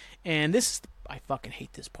confused. And this, I fucking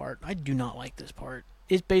hate this part. I do not like this part.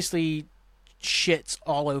 It basically shits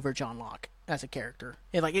all over John Locke as a character.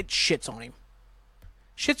 It shits on him.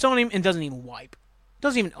 Shits on him and doesn't even wipe.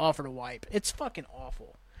 Doesn't even offer to wipe. It's fucking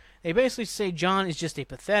awful. They basically say John is just a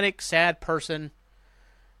pathetic, sad person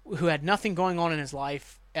who had nothing going on in his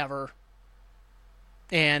life ever.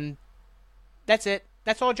 And that's it.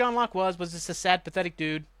 That's all John Locke was just a sad, pathetic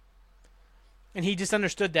dude. And he just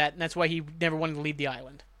understood that, and that's why he never wanted to leave the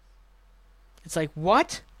island. It's like,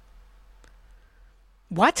 what?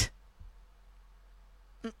 What?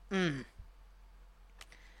 Mm-mm.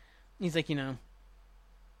 He's like, you know...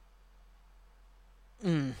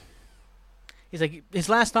 He's like, his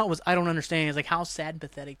last thought was, I don't understand. He's like, how sad and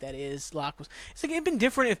pathetic that is. Locke was. It's like, it'd been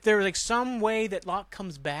different if there was like some way that Locke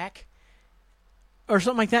comes back, or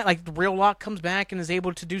something like that. Like the real Locke comes back and is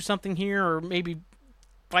able to do something here, or maybe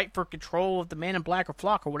fight for control of the Man in Black or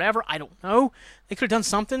Flock or whatever. I don't know. They could have done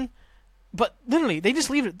something, but literally, they just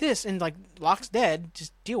leave it at this, and like Locke's dead.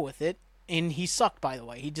 Just deal with it. And he sucked, by the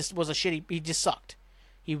way. He just was a shitty. He just sucked.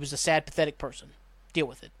 He was a sad, pathetic person. Deal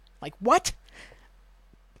with it. Like what?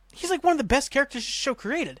 He's like one of the best characters the show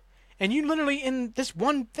created. And you literally, in this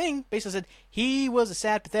one thing, basically said he was a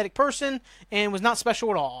sad, pathetic person and was not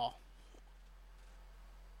special at all.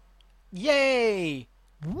 Yay!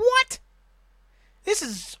 What? This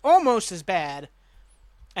is almost as bad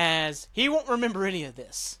as he won't remember any of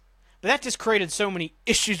this. But that just created so many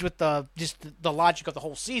issues with the logic of the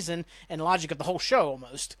whole season and the logic of the whole show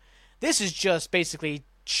almost. This is just basically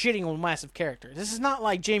shitting on massive characters. This is not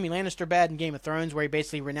like Jaime Lannister bad in Game of Thrones, where he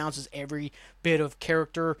basically renounces every bit of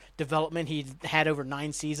character development he had over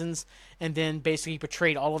 9 seasons, and then basically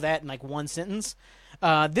portrayed all of that in like one sentence.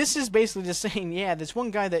 This is basically just saying, yeah, this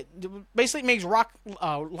one guy that basically makes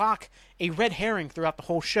Locke a red herring throughout the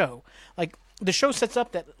whole show. Like, the show sets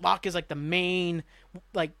up that Locke is like the main,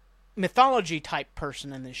 like, mythology type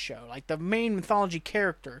person in this show, like the main mythology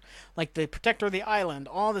character, like the protector of the island,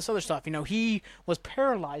 all this other stuff. You know, he was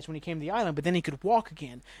paralyzed when he came to the island, but then he could walk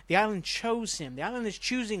again. The island chose him. The island is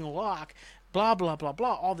choosing Locke, blah, blah, blah,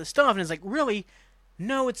 blah, all this stuff. And it's like, really?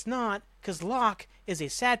 No, it's not, because Locke is a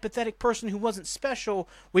sad, pathetic person who wasn't special.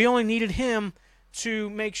 We only needed him to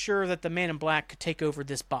make sure that the Man in Black could take over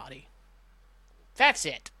this body. That's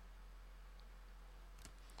it.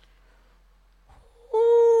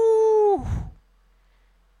 Ooh.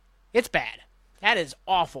 It's bad. That is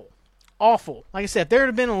awful. Awful. Like I said, if there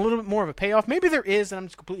had been a little bit more of a payoff, maybe there is, and I'm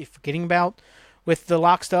just completely forgetting about, with the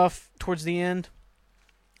Locke stuff towards the end.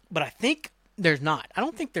 But I think there's not. I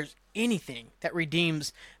don't think there's anything that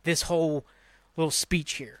redeems this whole little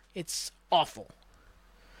speech here. It's awful.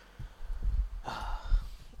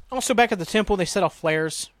 Also, back at the temple, they set off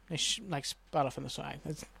flares. They spot off on the side.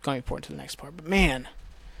 That's going to be important to the next part. But man,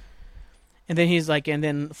 and then he's like, and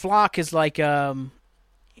then Flock is like, finished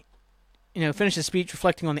his speech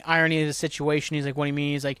reflecting on the irony of the situation. He's like, what do you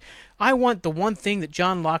mean? He's like, I want the one thing that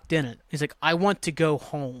John Locke didn't. He's like, I want to go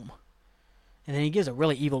home. And then he gives a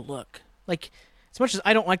really evil look. Like, as much as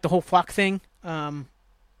I don't like the whole Flock thing,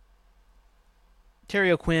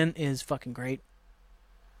 Terry O'Quinn is fucking great.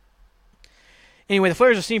 Anyway, the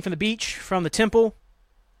flares are seen from the beach, from the temple.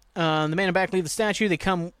 The man in back leave the statue. They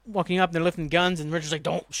come walking up, and they're lifting guns, and Richard's like,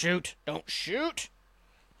 don't shoot. Don't shoot.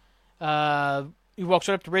 He walks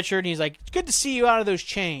right up to Richard, and he's like, it's good to see you out of those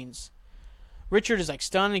chains. Richard is like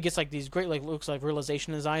stunned, and he gets like these great looks like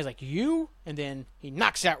realization in his eyes, like, you? And then he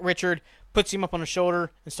knocks out Richard, puts him up on his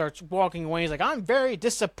shoulder, and starts walking away. He's like, I'm very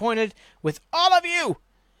disappointed with all of you!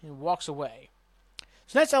 And walks away.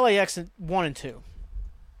 So that's LAX 1 and 2.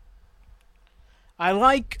 I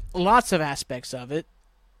like lots of aspects of it.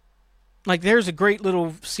 Like, there's a great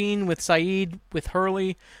little scene with Saeed, with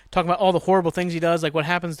Hurley, talking about all the horrible things he does, like what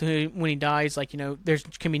happens to him when he dies. Like, there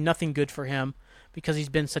can be nothing good for him because he's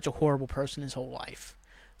been such a horrible person his whole life.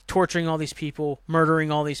 Torturing all these people,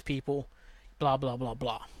 murdering all these people, blah, blah, blah,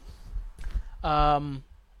 blah.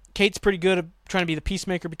 Kate's pretty good at trying to be the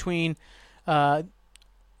peacemaker between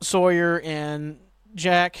Sawyer and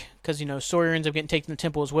Jack, because, Sawyer ends up getting taken to the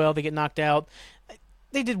temple as well. They get knocked out.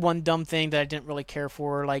 They did one dumb thing that I didn't really care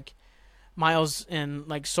for, like, Miles and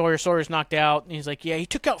like Sawyer's knocked out, and he's like, yeah, he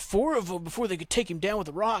took out 4 of them before they could take him down with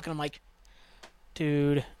a rock. And I'm like,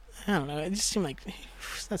 dude, I don't know. It just seemed like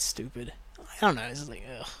that's stupid. I don't know. It's just like,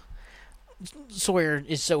 ugh. Sawyer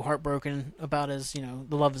is so heartbroken about his,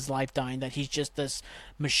 the love of his life dying that he's just this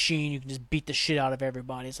machine who can just beat the shit out of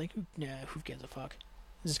everybody. It's like, who gives a fuck?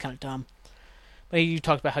 This is kind of dumb. But he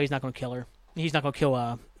talked about how he's not going to kill her. He's not going to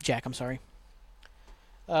kill Jack. I'm sorry.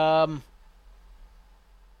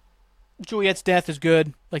 Juliet's death is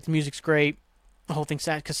good. Like, the music's great. The whole thing's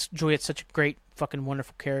sad because Juliet's such a great, fucking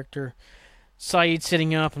wonderful character. Saeed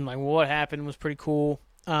sitting up and like, what happened was pretty cool.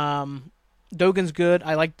 Dogen's good.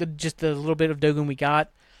 I like just the little bit of Dogen we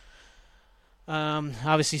got.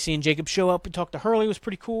 Obviously, seeing Jacob show up and talk to Hurley was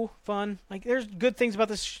pretty cool, fun. Like, there's good things about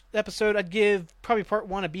this episode. I'd give probably part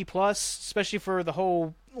 1 a B+, especially for the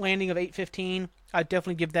whole landing of 815. I'd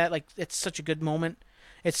definitely give that, like, it's such a good moment.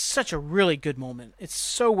 It's such a really good moment. It's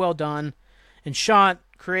so well done and shot,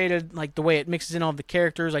 created, like the way it mixes in all the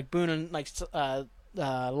characters, like Boone and like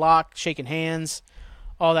Locke shaking hands,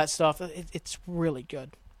 all that stuff. It's really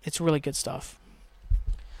good. It's really good stuff.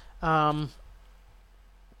 Part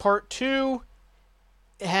 2,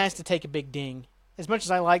 it has to take a big ding. As much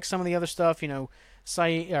as I like some of the other stuff,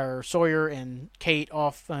 Sawyer and Kate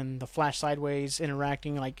off on the flash sideways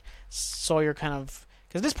interacting, like Sawyer kind of,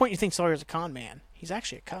 because at this point you think Sawyer's a con man. He's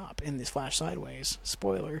actually a cop in this flash sideways.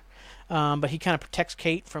 Spoiler. But he kind of protects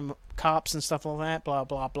Kate from cops and stuff like that. Blah,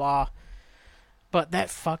 blah, blah. But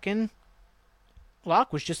that fucking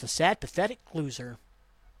Locke was just a sad, pathetic loser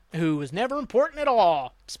who was never important at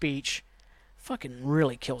all speech. Fucking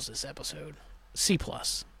really kills this episode. C+.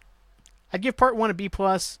 I'd give part 1 a B+.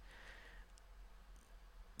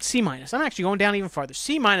 C-. I'm actually going down even farther.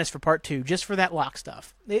 C- for part 2, just for that Locke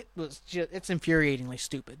stuff. It's infuriatingly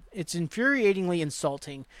stupid. It's infuriatingly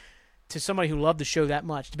insulting to somebody who loved the show that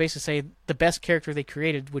much to basically say the best character they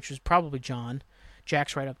created, which was probably John.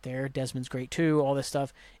 Jack's right up there. Desmond's great too. All this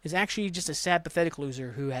stuff is actually just a sad, pathetic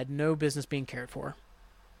loser who had no business being cared for.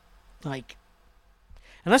 Like,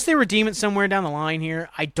 unless they redeem it somewhere down the line here,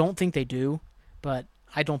 I don't think they do. But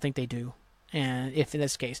I don't think they do. And if in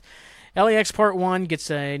this case, LAX Part 1 gets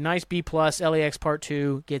a nice B+, LAX Part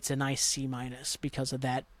 2 gets a nice C- because of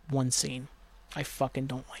that one scene. I fucking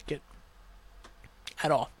don't like it.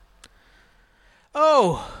 At all.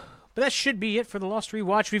 Oh, but that should be it for the Lost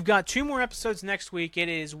Rewatch. We've got 2 more episodes next week. It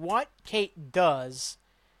is What Kate Does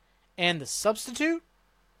and The Substitute.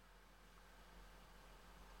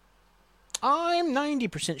 I'm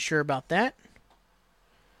 90% sure about that.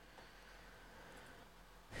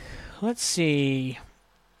 Let's see.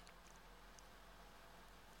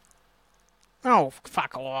 Oh,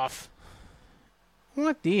 fuck off.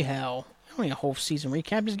 What the hell? Only a whole season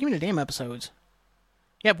recap. Just give me the damn episodes.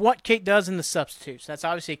 Yep, What Kate Does and The Substitutes. That's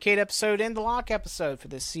obviously a Kate episode and the Locke episode for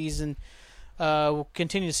this season. We'll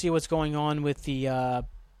continue to see what's going on with the,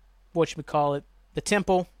 the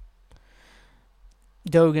temple.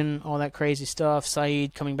 Dogen, all that crazy stuff.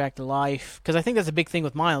 Saeed coming back to life. Because I think that's a big thing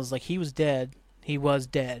with Miles. Like, he was dead. He was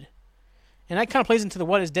dead. And that kind of plays into the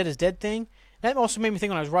what is dead thing. That also made me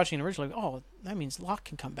think when I was watching it originally, oh, that means Locke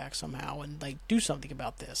can come back somehow and like do something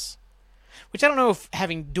about this. Which I don't know if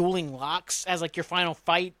having dueling Locks as like your final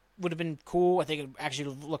fight would have been cool. I think it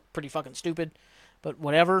actually looked pretty fucking stupid, but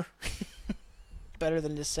whatever. Better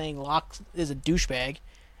than just saying Locke is a douchebag,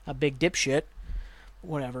 a big dipshit.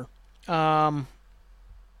 Whatever. Yeah.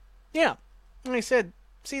 Like I said,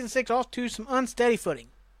 season 6 off to some unsteady footing.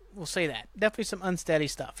 We'll say that. Definitely some unsteady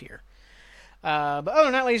stuff here. But other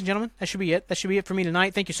than that, ladies and gentlemen, that should be it. That should be it for me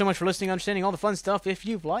tonight. Thank you so much for listening, understanding all the fun stuff. If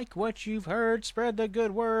you've liked what you've heard, spread the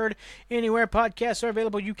good word. Anywhere podcasts are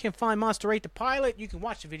available, you can find Monster 8 the Pilot. You can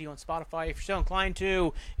watch the video on Spotify if you're so inclined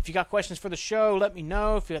to. If you got questions for the show, let me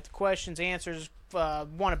know. If you got the questions, answers,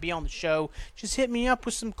 want to be on the show, just hit me up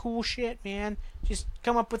with some cool shit, man. Just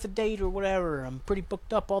come up with a date or whatever. I'm pretty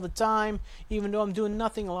booked up all the time, even though I'm doing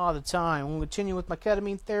nothing a lot of the time. I'm going to continue with my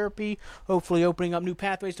ketamine therapy, hopefully opening up new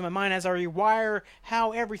pathways to my mind as I rewire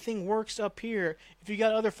how everything works up here. If you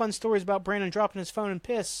got other fun stories about Brandon dropping his phone and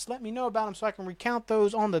piss, let me know about them so I can recount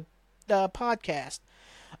those on the podcast.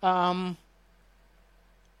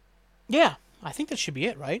 Yeah, I think that should be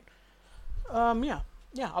it, right?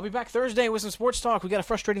 Yeah, I'll be back Thursday with some sports talk. We got a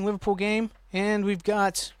frustrating Liverpool game, and we've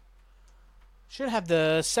got... Should have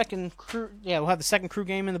the second crew... Yeah, we'll have the second crew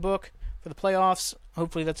game in the book for the playoffs.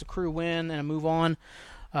 Hopefully that's a crew win and a move on.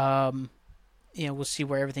 We'll see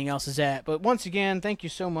where everything else is at. But once again, thank you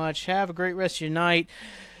so much. Have a great rest of your night.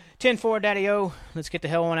 10-4, Daddy-O. Let's get the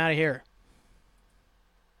hell on out of here.